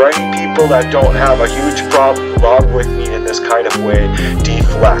 And for any people that don't have a huge problem along with me in this kind of way,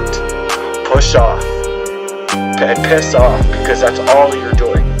 deflect, push off, and piss off, because that's all you're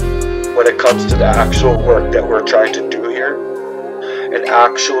doing when it comes to the actual work that we're trying to do here and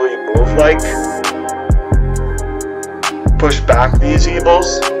actually move like, push back these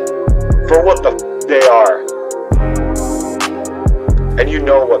evils for what they are. And you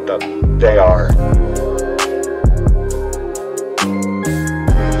know what they are.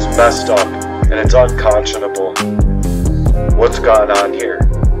 It's messed up, and it's unconscionable what's gone on here.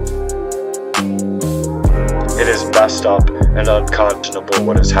 It is messed up and unconscionable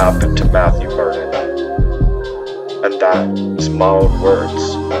what has happened to Matthew Burton. And that is my own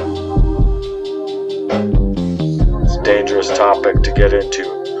words. It's a dangerous topic to get into,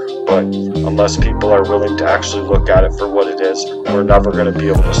 but unless people are willing to actually look at it for what it is, we're never going to be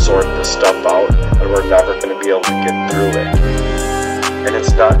able to sort this stuff out, and we're never going to be able to get through it. And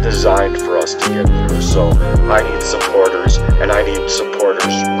it's not designed for us to get through, so I need supporters, and I need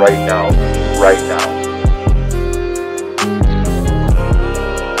supporters right now, right now.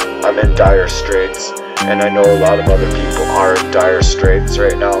 I'm in dire straits, and I know a lot of other people are in dire straits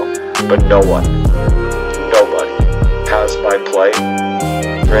right now, but nobody has my plight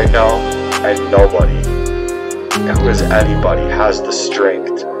right now, and nobody who is anybody has the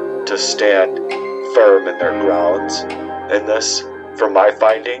strength to stand firm in their grounds in this, from my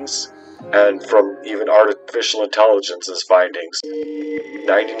findings, and from even artificial intelligence's findings.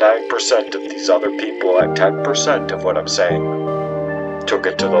 99% of these other people at 10% of what I'm saying took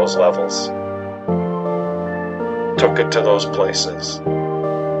it to those levels, took it to those places.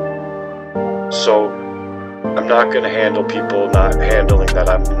 So I'm not going to handle people not handling that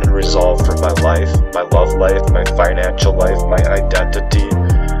I'm in resolve for my life, my love life, my financial life, my identity,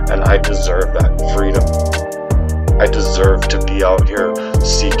 and I deserve that freedom. I deserve to be out here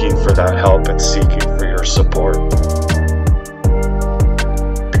seeking for that help and seeking for your support,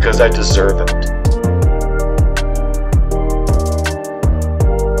 because I deserve it.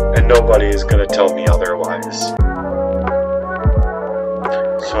 And nobody is going to tell me otherwise.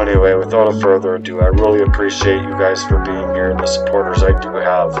 So anyway, without a further ado, I really appreciate you guys for being here and the supporters I do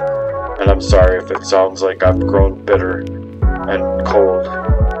have. And I'm sorry if it sounds like I've grown bitter and cold.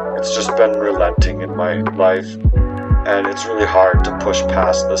 It's just been relenting in my life. And it's really hard to push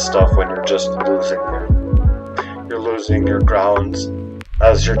past this stuff when you're just you're losing your grounds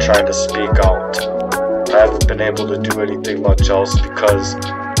as you're trying to speak out. I haven't been able to do anything much else because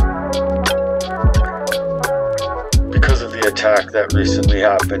of the attack that recently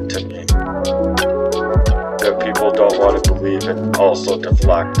happened to me. that people don't want to believe and also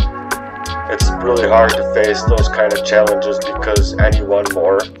deflect. It's really hard to face those kind of challenges because anyone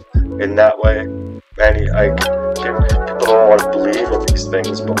more in that way. People don't want to believe in these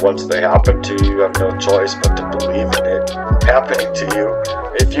things, but once they happen to you, you have no choice but to believe in it happening to you.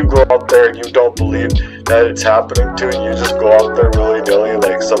 If you go out there and you don't believe that it's happening to you, you just go out there willy-nilly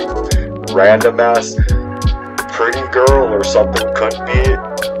like some random ass pretty girl or something couldn't be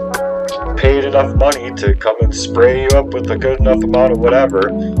paid enough money to come and spray you up with a good enough amount of whatever,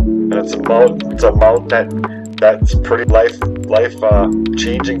 and it's a amount that's pretty life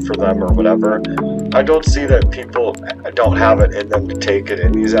changing for them or whatever. I don't see that people don't have it in them to take it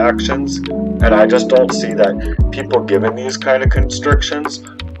in these actions, and I just don't see that people given these kind of constrictions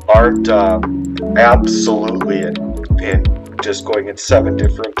aren't absolutely in just going in 7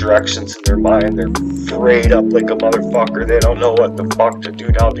 different directions in their mind. They're frayed up like a motherfucker. They don't know what the fuck to do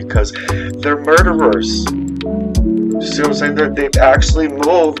now because they're murderers. You see what I'm saying? They've actually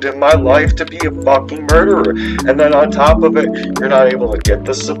moved in my life to be a fucking murderer. And then on top of it, you're not able to get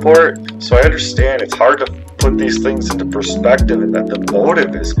the support. So I understand it's hard to put these things into perspective and that the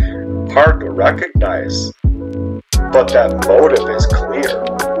motive is hard to recognize. But that motive is clear.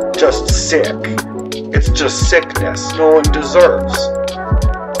 Just sick. It's just sickness no one deserves.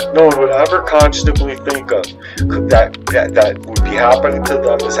 No one would ever consciously think of that would be happening to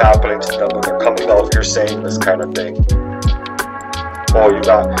them is happening to them when they're coming out here saying this kind of thing. Oh,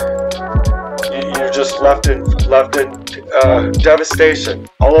 you're just left in devastation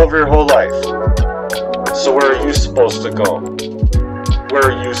all over your whole life. So where are you supposed to go?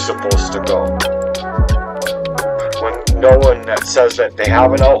 Where are you supposed to go? When no one that says that they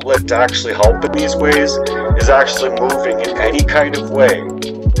have an outlet to actually help in these ways is actually moving in any kind of way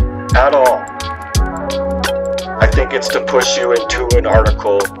at all. I think it's to push you into an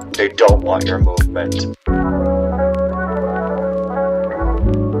article. They don't want your movement.